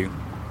interview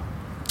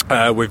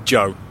with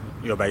Joe,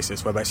 your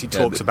bassist, where basically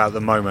talks about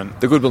the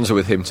moment. The good ones are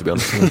with him, to be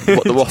honest.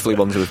 The waffly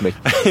ones are with me.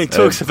 He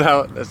talks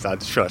about...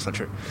 Sure, that's not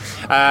true.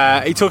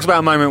 He talks about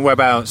a moment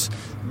whereabouts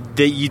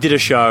you did a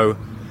show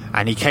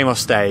and he came off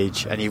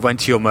stage and he went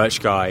to your merch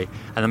guy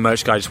and the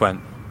merch guy just went,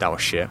 that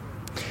was shit.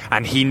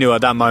 And he knew at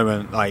that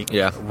moment, like,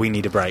 we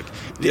need a break.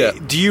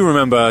 Do you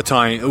remember a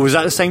time... Was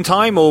that the same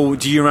time, or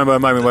do you remember a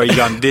moment where you've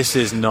gone, this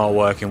is not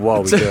working, what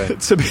are we doing?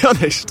 To be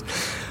honest,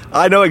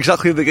 I know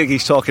exactly the gig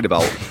he's talking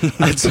about.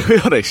 And to be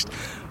honest...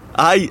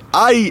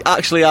 I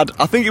actually had...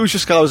 I think it was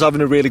just because I was having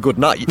a really good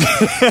night.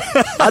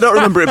 I don't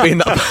remember it being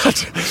that bad.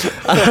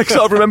 And I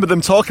sort of remember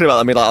them talking about it.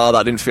 I mean, like, oh,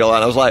 that didn't feel right.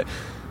 And I was like,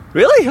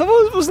 really?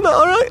 Wasn't that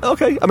all right?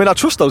 Okay. I mean, I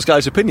trust those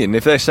guys' opinion.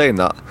 If they're saying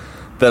that,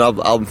 then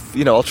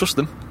I'll trust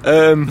them. But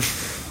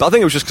I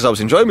think it was just because I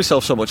was enjoying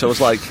myself so much. I was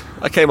like...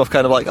 I came off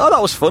kind of like, oh,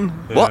 that was fun.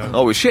 Yeah. What?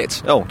 Oh, it was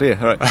shit. Oh, dear.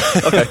 All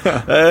right.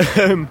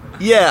 Okay.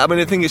 Yeah, I mean,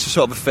 I think it's just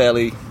sort of a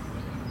fairly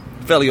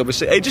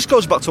obvious... It just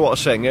goes back to what I was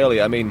saying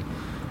earlier. I mean...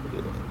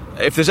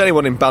 If there's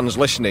anyone in bands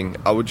listening,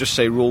 I would just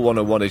say rule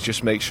 101 is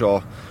just make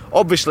sure,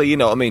 obviously, you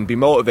know what I mean, be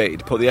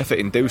motivated, put the effort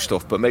in, do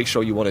stuff, but make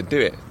sure you want to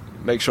do it.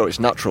 Make sure it's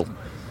natural.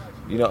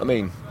 You know what I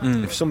mean?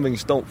 If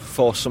don't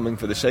force something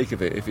for the sake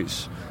of it. If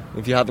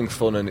you're having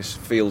fun and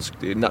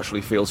it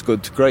naturally feels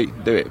good,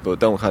 great, do it, but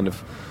don't kind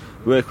of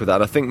work with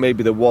that. I think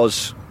maybe there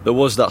was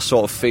that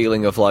sort of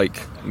feeling of like,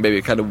 maybe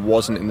it kind of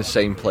wasn't in the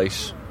same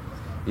place,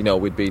 you know,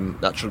 we'd been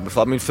natural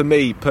before. I mean, for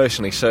me,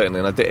 personally, certainly,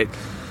 and I did it,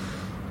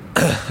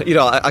 you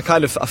know, I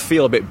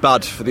feel a bit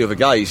bad for the other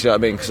guys, you know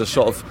what I mean? Because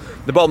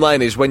the bottom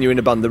line is, when you're in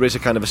a band, there is a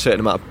kind of a certain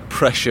amount of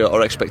pressure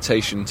or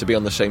expectation to be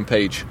on the same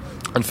page.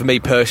 And for me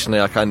personally,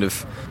 I kind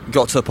of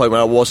got to the point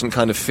where I wasn't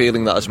kind of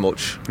feeling that as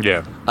much.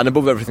 Yeah. And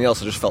above everything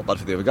else, I just felt bad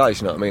for the other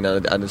guys, you know what I mean?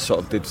 And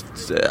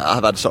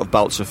I've had sort of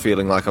bouts of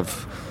feeling like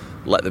I've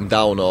let them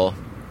down or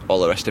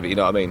all the rest of it, you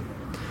know what I mean?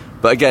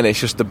 But again,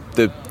 it's just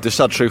the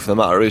sad truth of the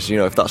matter is, you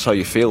know, if that's how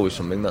you feel with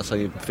something, that's how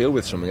you feel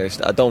with something.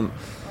 I don't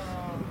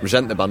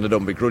resent the band, I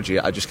don't begrudge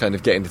it, I just kind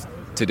of get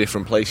into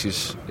different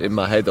places in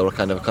my head, or I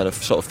kind of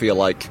sort of feel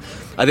like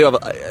I do have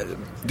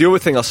the other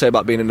thing I'll say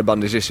about being in a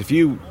band is this: if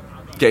you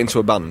get into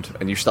a band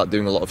and you start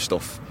doing a lot of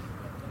stuff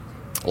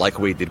like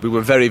we did, we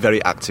were very,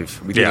 very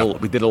active, we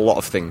did a lot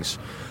of things,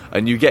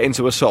 and you get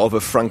into a sort of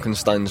a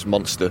Frankenstein's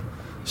monster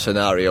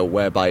scenario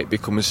whereby it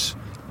becomes,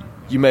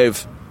 you were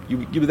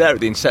there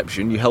at the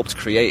inception, you helped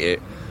create it,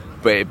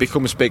 but it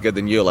becomes bigger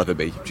than you'll ever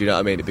be. Do you know what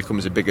I mean? It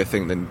becomes a bigger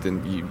thing than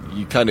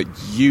you kind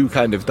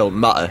of don't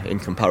matter in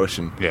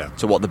comparison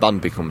to what the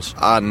band becomes.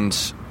 And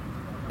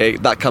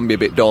that can be a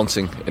bit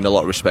daunting in a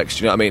lot of respects.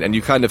 Do you know what I mean? And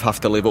you kind of have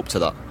to live up to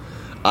that.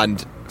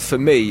 And for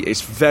me,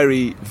 it's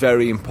very,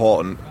 very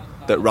important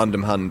that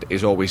Random Hand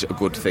is always a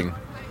good thing.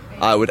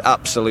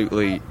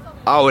 The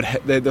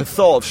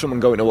thought of someone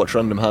going to watch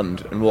Random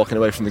Hand and walking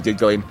away from the gig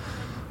going,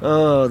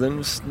 oh, I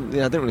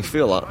didn't really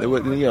feel that.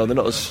 They're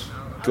not as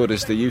good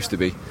as they used to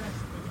be.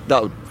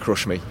 That would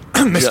crush me.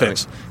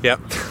 Misfits. Yeah.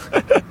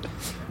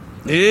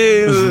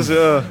 It was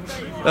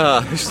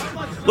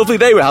lovely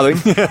day we're having.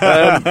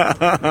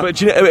 But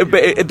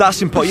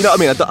that's important. You know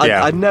what I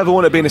mean? I never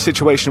want to be in a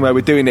situation where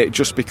we're doing it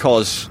just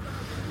because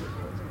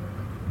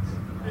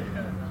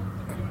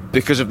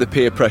because of the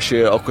peer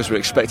pressure or because we're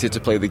expected to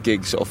play the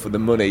gigs or for the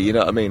money, you know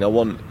what I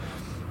mean?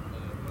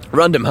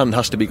 Random Hand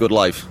has to be good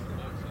live.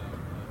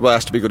 Well, it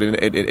has to be good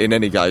in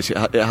any guise. It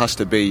has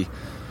to be,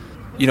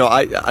 you know,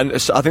 I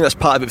think that's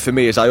part of it for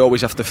me, is I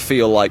always have to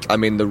feel like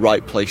I'm in the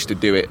right place to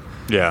do it.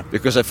 Yeah.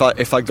 Because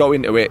if I go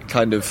into it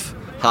kind of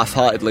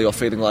half-heartedly or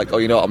feeling like, oh,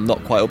 you know, I'm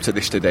not quite up to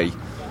this today,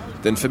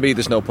 then for me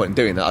there's no point in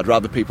doing that. I'd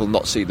rather people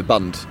not see the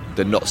band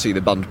than not see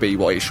the band be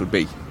what it should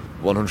be.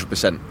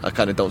 100%. I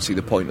kind of don't see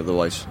the point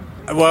otherwise.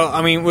 Well,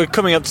 I mean, we're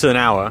coming up to an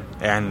hour,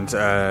 and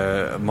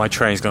my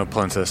train's going to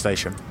pull into the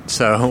station,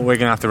 so we're going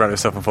to have to wrap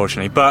this up,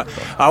 unfortunately. But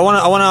I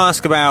want to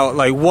ask about,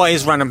 like, what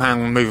is Random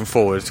Hand moving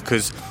forward?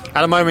 Because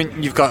at the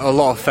moment you've got a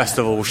lot of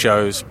festival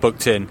shows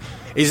booked in.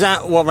 Is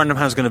that what Random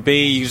Hand's going to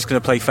be? You're just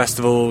going to play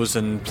festivals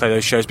and play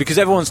those shows? Because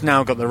everyone's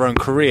now got their own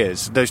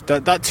careers.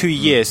 That 2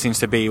 years seems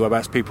to be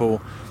whereabouts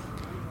people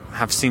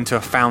have seemed to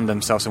have found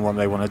themselves in what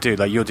they want to do.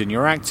 Like, you're doing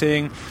your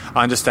acting.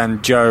 I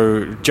understand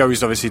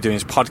Joey's obviously doing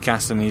his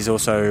podcast, and he's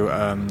also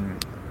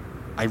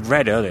I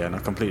read earlier and I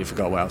completely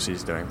forgot what else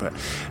he's doing, but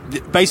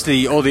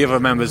basically all the other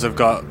members have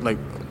got, like,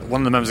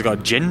 one of the members have got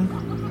a gin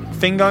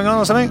thing going on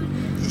or something.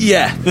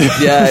 Yeah.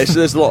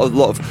 There's a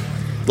lot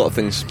of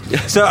things.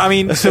 So I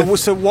mean, so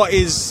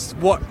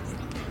what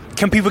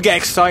can people get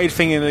excited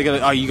thinking they're gonna,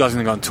 are you guys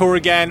gonna go on tour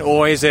again,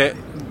 or is it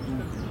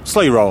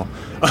slow roll?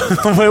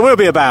 We'll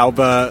be about,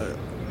 but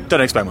don't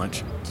expect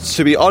much.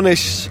 To be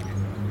honest,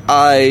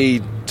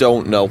 I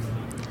don't know.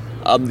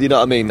 You know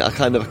what I mean? I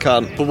kind of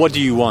can't. But what do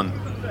you want?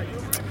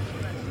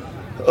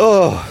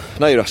 Oh,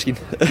 now you're asking.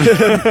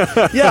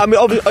 Yeah, I mean,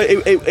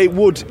 obviously,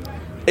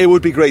 it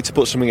would be great to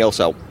put something else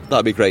out.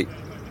 That'd be great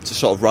to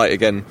sort of write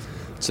again,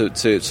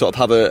 to sort of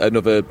have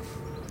another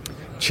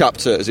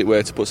chapter, as it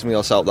were, to put something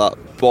else out. But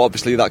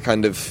obviously, that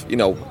kind of, you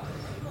know,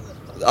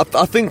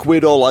 I think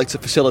we'd all like to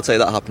facilitate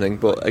that happening.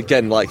 But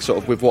again, like sort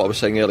of with what I was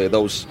saying earlier,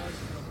 those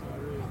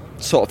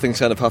sort of things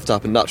kind of have to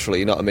happen naturally,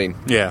 you know what I mean?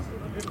 Yeah.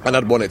 And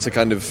I'd want it to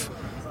kind of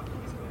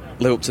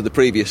live up to the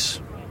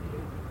previous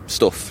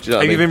stuff. Do you know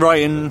what I mean? Have you been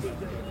writing?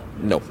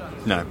 No.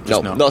 No,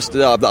 just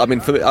not. I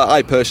mean, for me,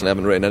 I personally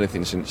haven't written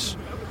anything since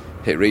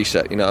Hit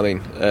Reset, you know what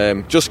I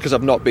mean? Just because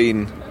I've not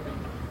been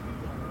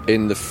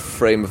in the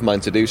frame of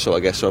mind to do so,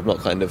 I guess, so I've not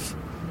kind of,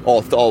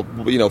 or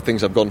you know,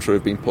 things I've gone through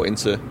have been put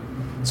into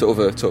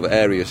other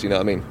areas, you know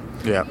what I mean?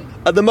 Yeah.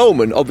 At the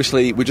moment,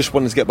 obviously, we just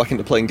wanted to get back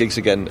into playing gigs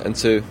again and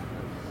to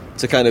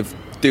kind of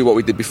do what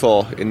we did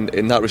before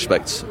in that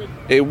respect.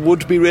 It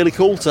would be really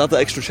cool to have that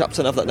extra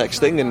chapter and have that next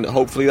thing, and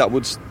hopefully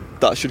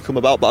that should come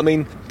about. But I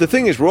mean, the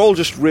thing is, we're all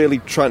just really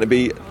trying to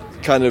be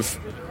kind of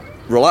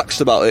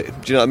relaxed about it.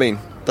 Do you know what I mean?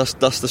 That's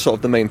the sort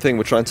of the main thing.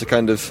 We're trying to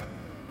kind of...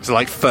 It's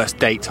like first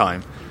date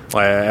time,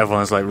 where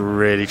everyone's like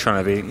really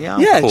trying to be...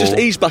 cool. Just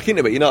ease back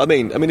into it, you know what I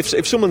mean? I mean,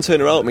 if someone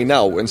turned around at me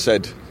now and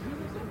said,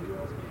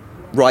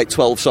 write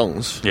 12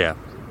 songs... Yeah.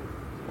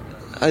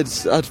 I'd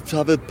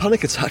have a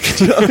panic attack.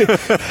 Do you know what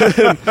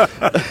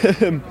I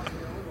mean?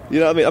 You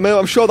know what I mean? I mean,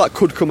 I'm sure that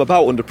could come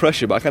about under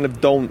pressure, but I kind of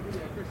don't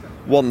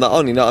want that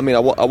on. You know what I mean? I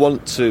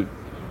want to.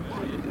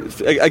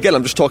 Again,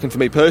 I'm just talking for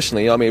me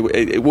personally. You know what I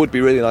mean, it would be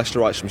really nice to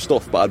write some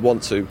stuff, but I'd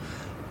want to.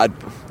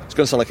 It's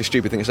going to sound like a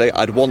stupid thing to say.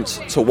 I'd want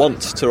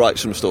to write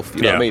some stuff.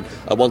 You know what I mean?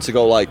 I want to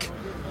go like.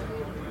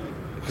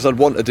 Because I'd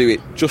want to do it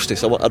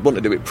justice. I'd want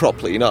to do it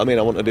properly. You know what I mean?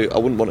 I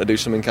wouldn't want to do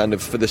something kind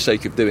of for the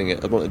sake of doing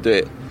it. I'd want to do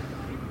it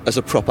as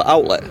a proper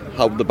outlet,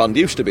 how the band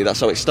used to be. That's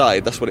how it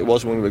started. That's what it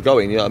was when we were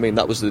going. You know what I mean?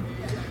 That was the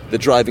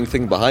driving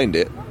thing behind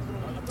it.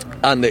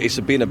 And it's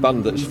been a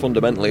band that's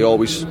fundamentally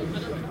always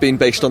been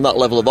based on that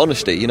level of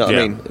honesty. You know what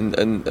I mean?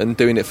 And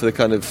doing it for the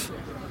kind of,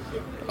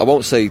 I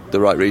won't say the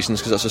right reasons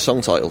because that's a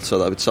song title, so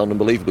that would sound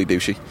unbelievably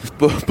douchey.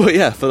 But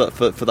yeah, for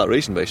that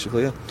reason,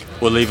 basically. Yeah.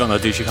 We'll leave it on a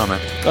douchey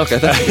comment. Okay,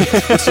 thank you.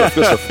 Good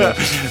stuff. Yeah.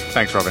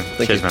 Thanks, Robin.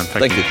 Cheers, man.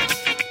 Thank you.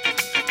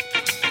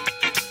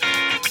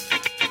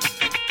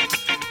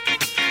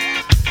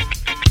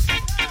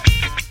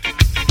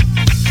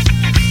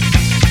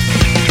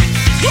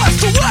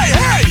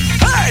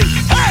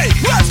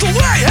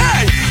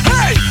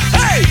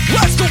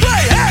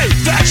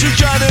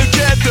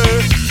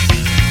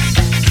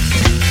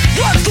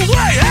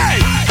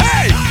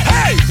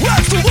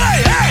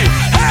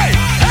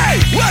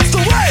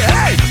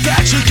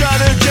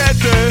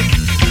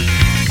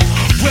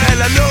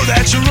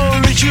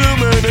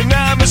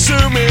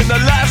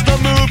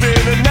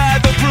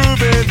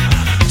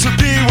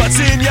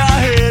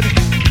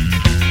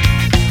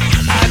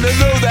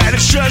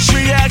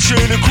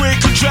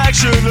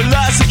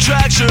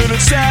 And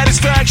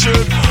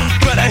satisfaction,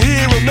 but I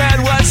hear a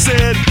man once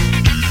said,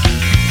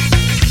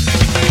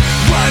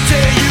 one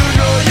day you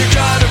know you're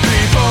gonna be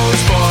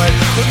Bones Boy,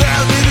 but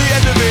that'll be the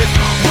end of it.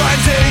 One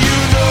day you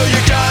know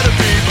you're gonna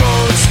be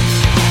Bones.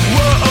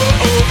 Whoa,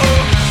 oh, oh,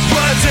 oh.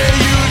 One day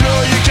you know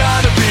you're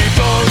gonna be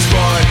Bones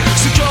Boy,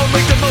 so go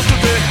make the most of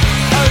it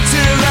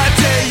until that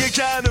day you're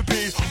gonna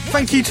be.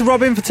 Thank Thank you to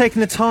Robin for taking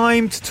the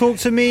time to talk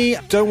to me.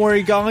 Don't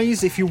worry,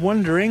 guys, if you're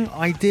wondering,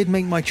 I did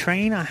make my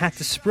train. I had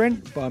to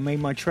sprint, but I made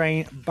my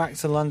train back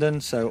to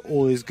London, so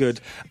all is good.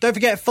 Don't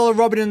forget, follow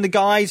Robin and the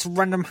guys,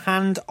 Random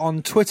Hand,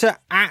 on Twitter,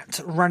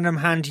 at Random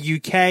Hand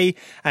UK,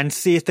 and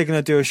see if they're going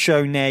to do a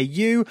show near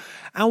you.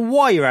 And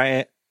while you're at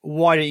it,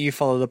 why don't you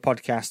follow the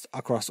podcast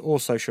across all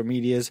social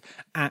medias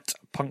at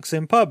Punks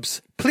in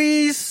Pubs?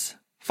 Please,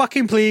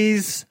 fucking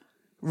please,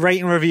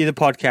 rate and review the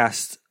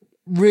podcast.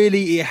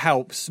 Really, it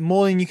helps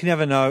more than you can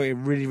ever know. It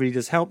really, really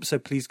does help. So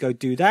please go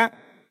do that.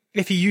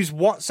 If you use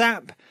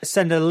WhatsApp,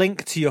 send a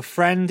link to your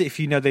friend if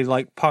you know they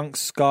like punk,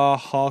 ska,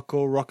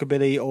 hardcore,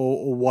 rockabilly,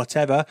 or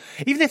whatever.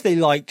 Even if they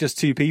like just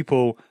two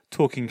people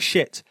talking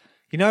shit,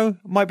 you know,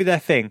 might be their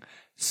thing.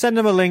 Send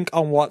them a link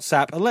on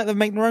WhatsApp and let them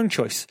make their own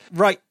choice.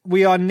 Right,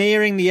 we are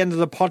nearing the end of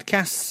the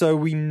podcast, so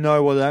we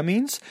know what that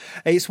means.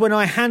 It's when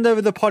I hand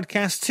over the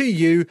podcast to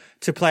you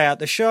to play out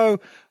the show,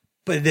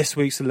 but this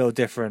week's a little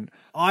different.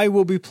 I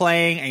will be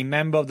playing a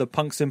member of the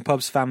Punks in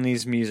Pubs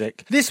family's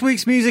music. This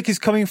week's music is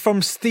coming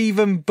from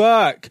Stephen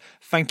Burke.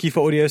 Thank you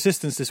for audio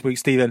assistance this week,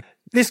 Stephen.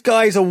 This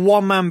guy is a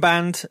one-man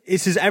band.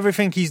 This is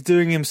everything he's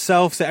doing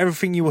himself, so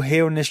everything you will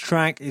hear on this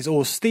track is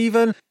all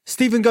Stephen.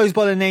 Stephen goes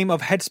by the name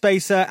of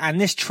Headspacer, and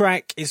this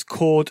track is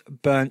called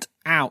Burnt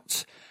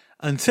Out.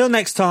 Until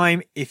next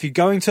time, if you're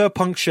going to a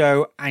punk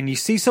show and you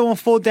see someone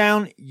fall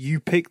down, you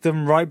pick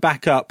them right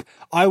back up.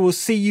 I will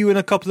see you in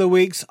a couple of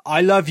weeks.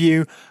 I love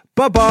you.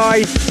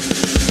 Bye-bye.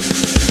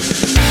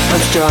 I'm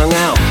strung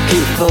out,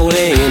 keep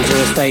falling into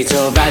a state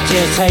of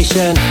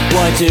agitation.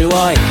 Why do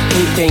I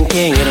keep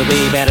thinking it'll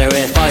be better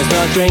if I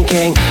start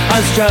drinking?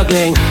 I'm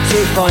struggling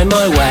to find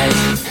my way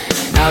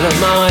out of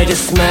my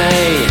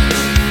dismay.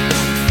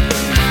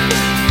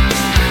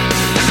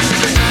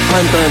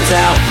 I'm burnt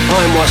out,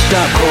 I'm washed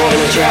up, caught in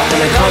a trap,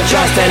 and I can't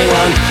trust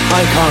anyone.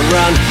 I can't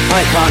run,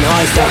 I can't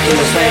hide, stuck in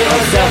a state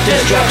of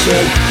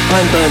self-destruction.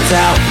 I'm burnt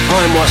out,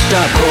 I'm washed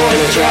up, caught in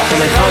a trap,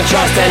 and I can't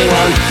trust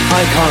anyone.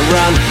 I can't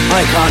run,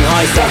 I can't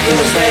hide, stuck in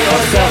a state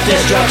of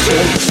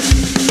self-destruction.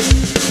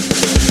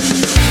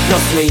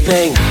 Not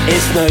sleeping,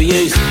 it's no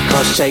use,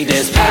 can't shake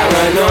this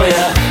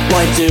paranoia.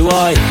 Why do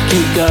I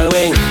keep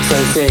going, so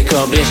sick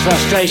of this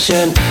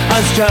frustration?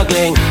 I'm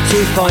struggling to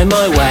find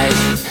my way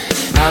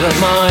out of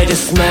my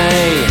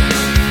dismay.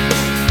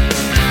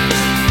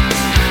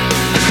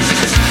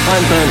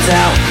 I'm burnt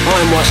out,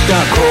 I'm washed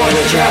up, caught in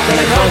a trap, and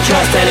I can't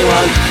trust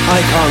anyone. I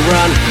can't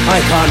run, I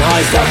can't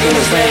hide, stuck in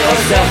a state of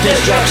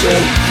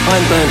self-destruction.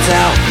 I'm burnt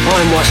out,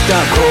 I'm washed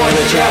up, caught in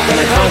a trap, and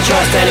I can't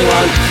trust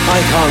anyone. I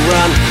can't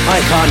run, I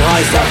can't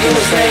hide, stuck in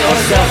a state of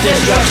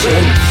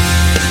self-destruction.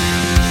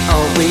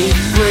 Are we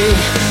free?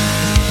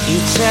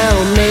 You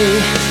tell me,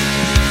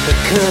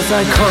 because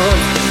I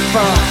can't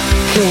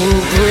fucking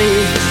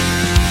breathe.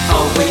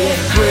 Are we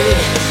free?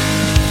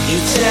 You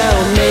tell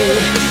me,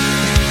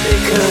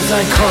 because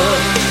I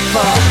can't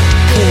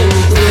fucking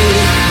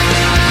breathe.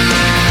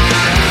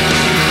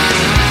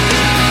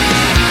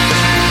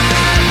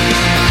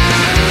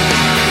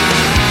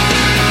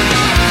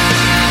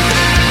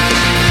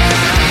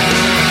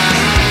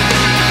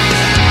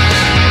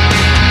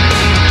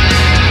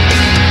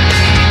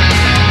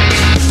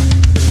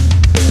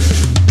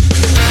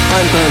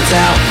 I'm burnt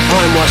out,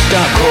 I'm washed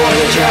up, caught in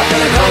a trap,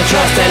 and I can't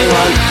trust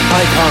anyone.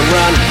 I can't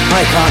run,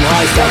 I can't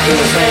hide, stuck in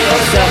a state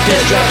of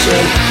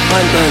self-destruction.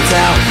 I'm burnt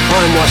out,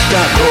 I'm washed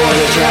up, caught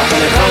in a trap,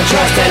 and I can't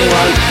trust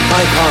anyone.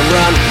 I can't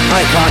run,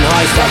 I can't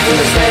hide, stuck in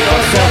a state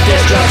of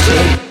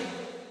self-destruction.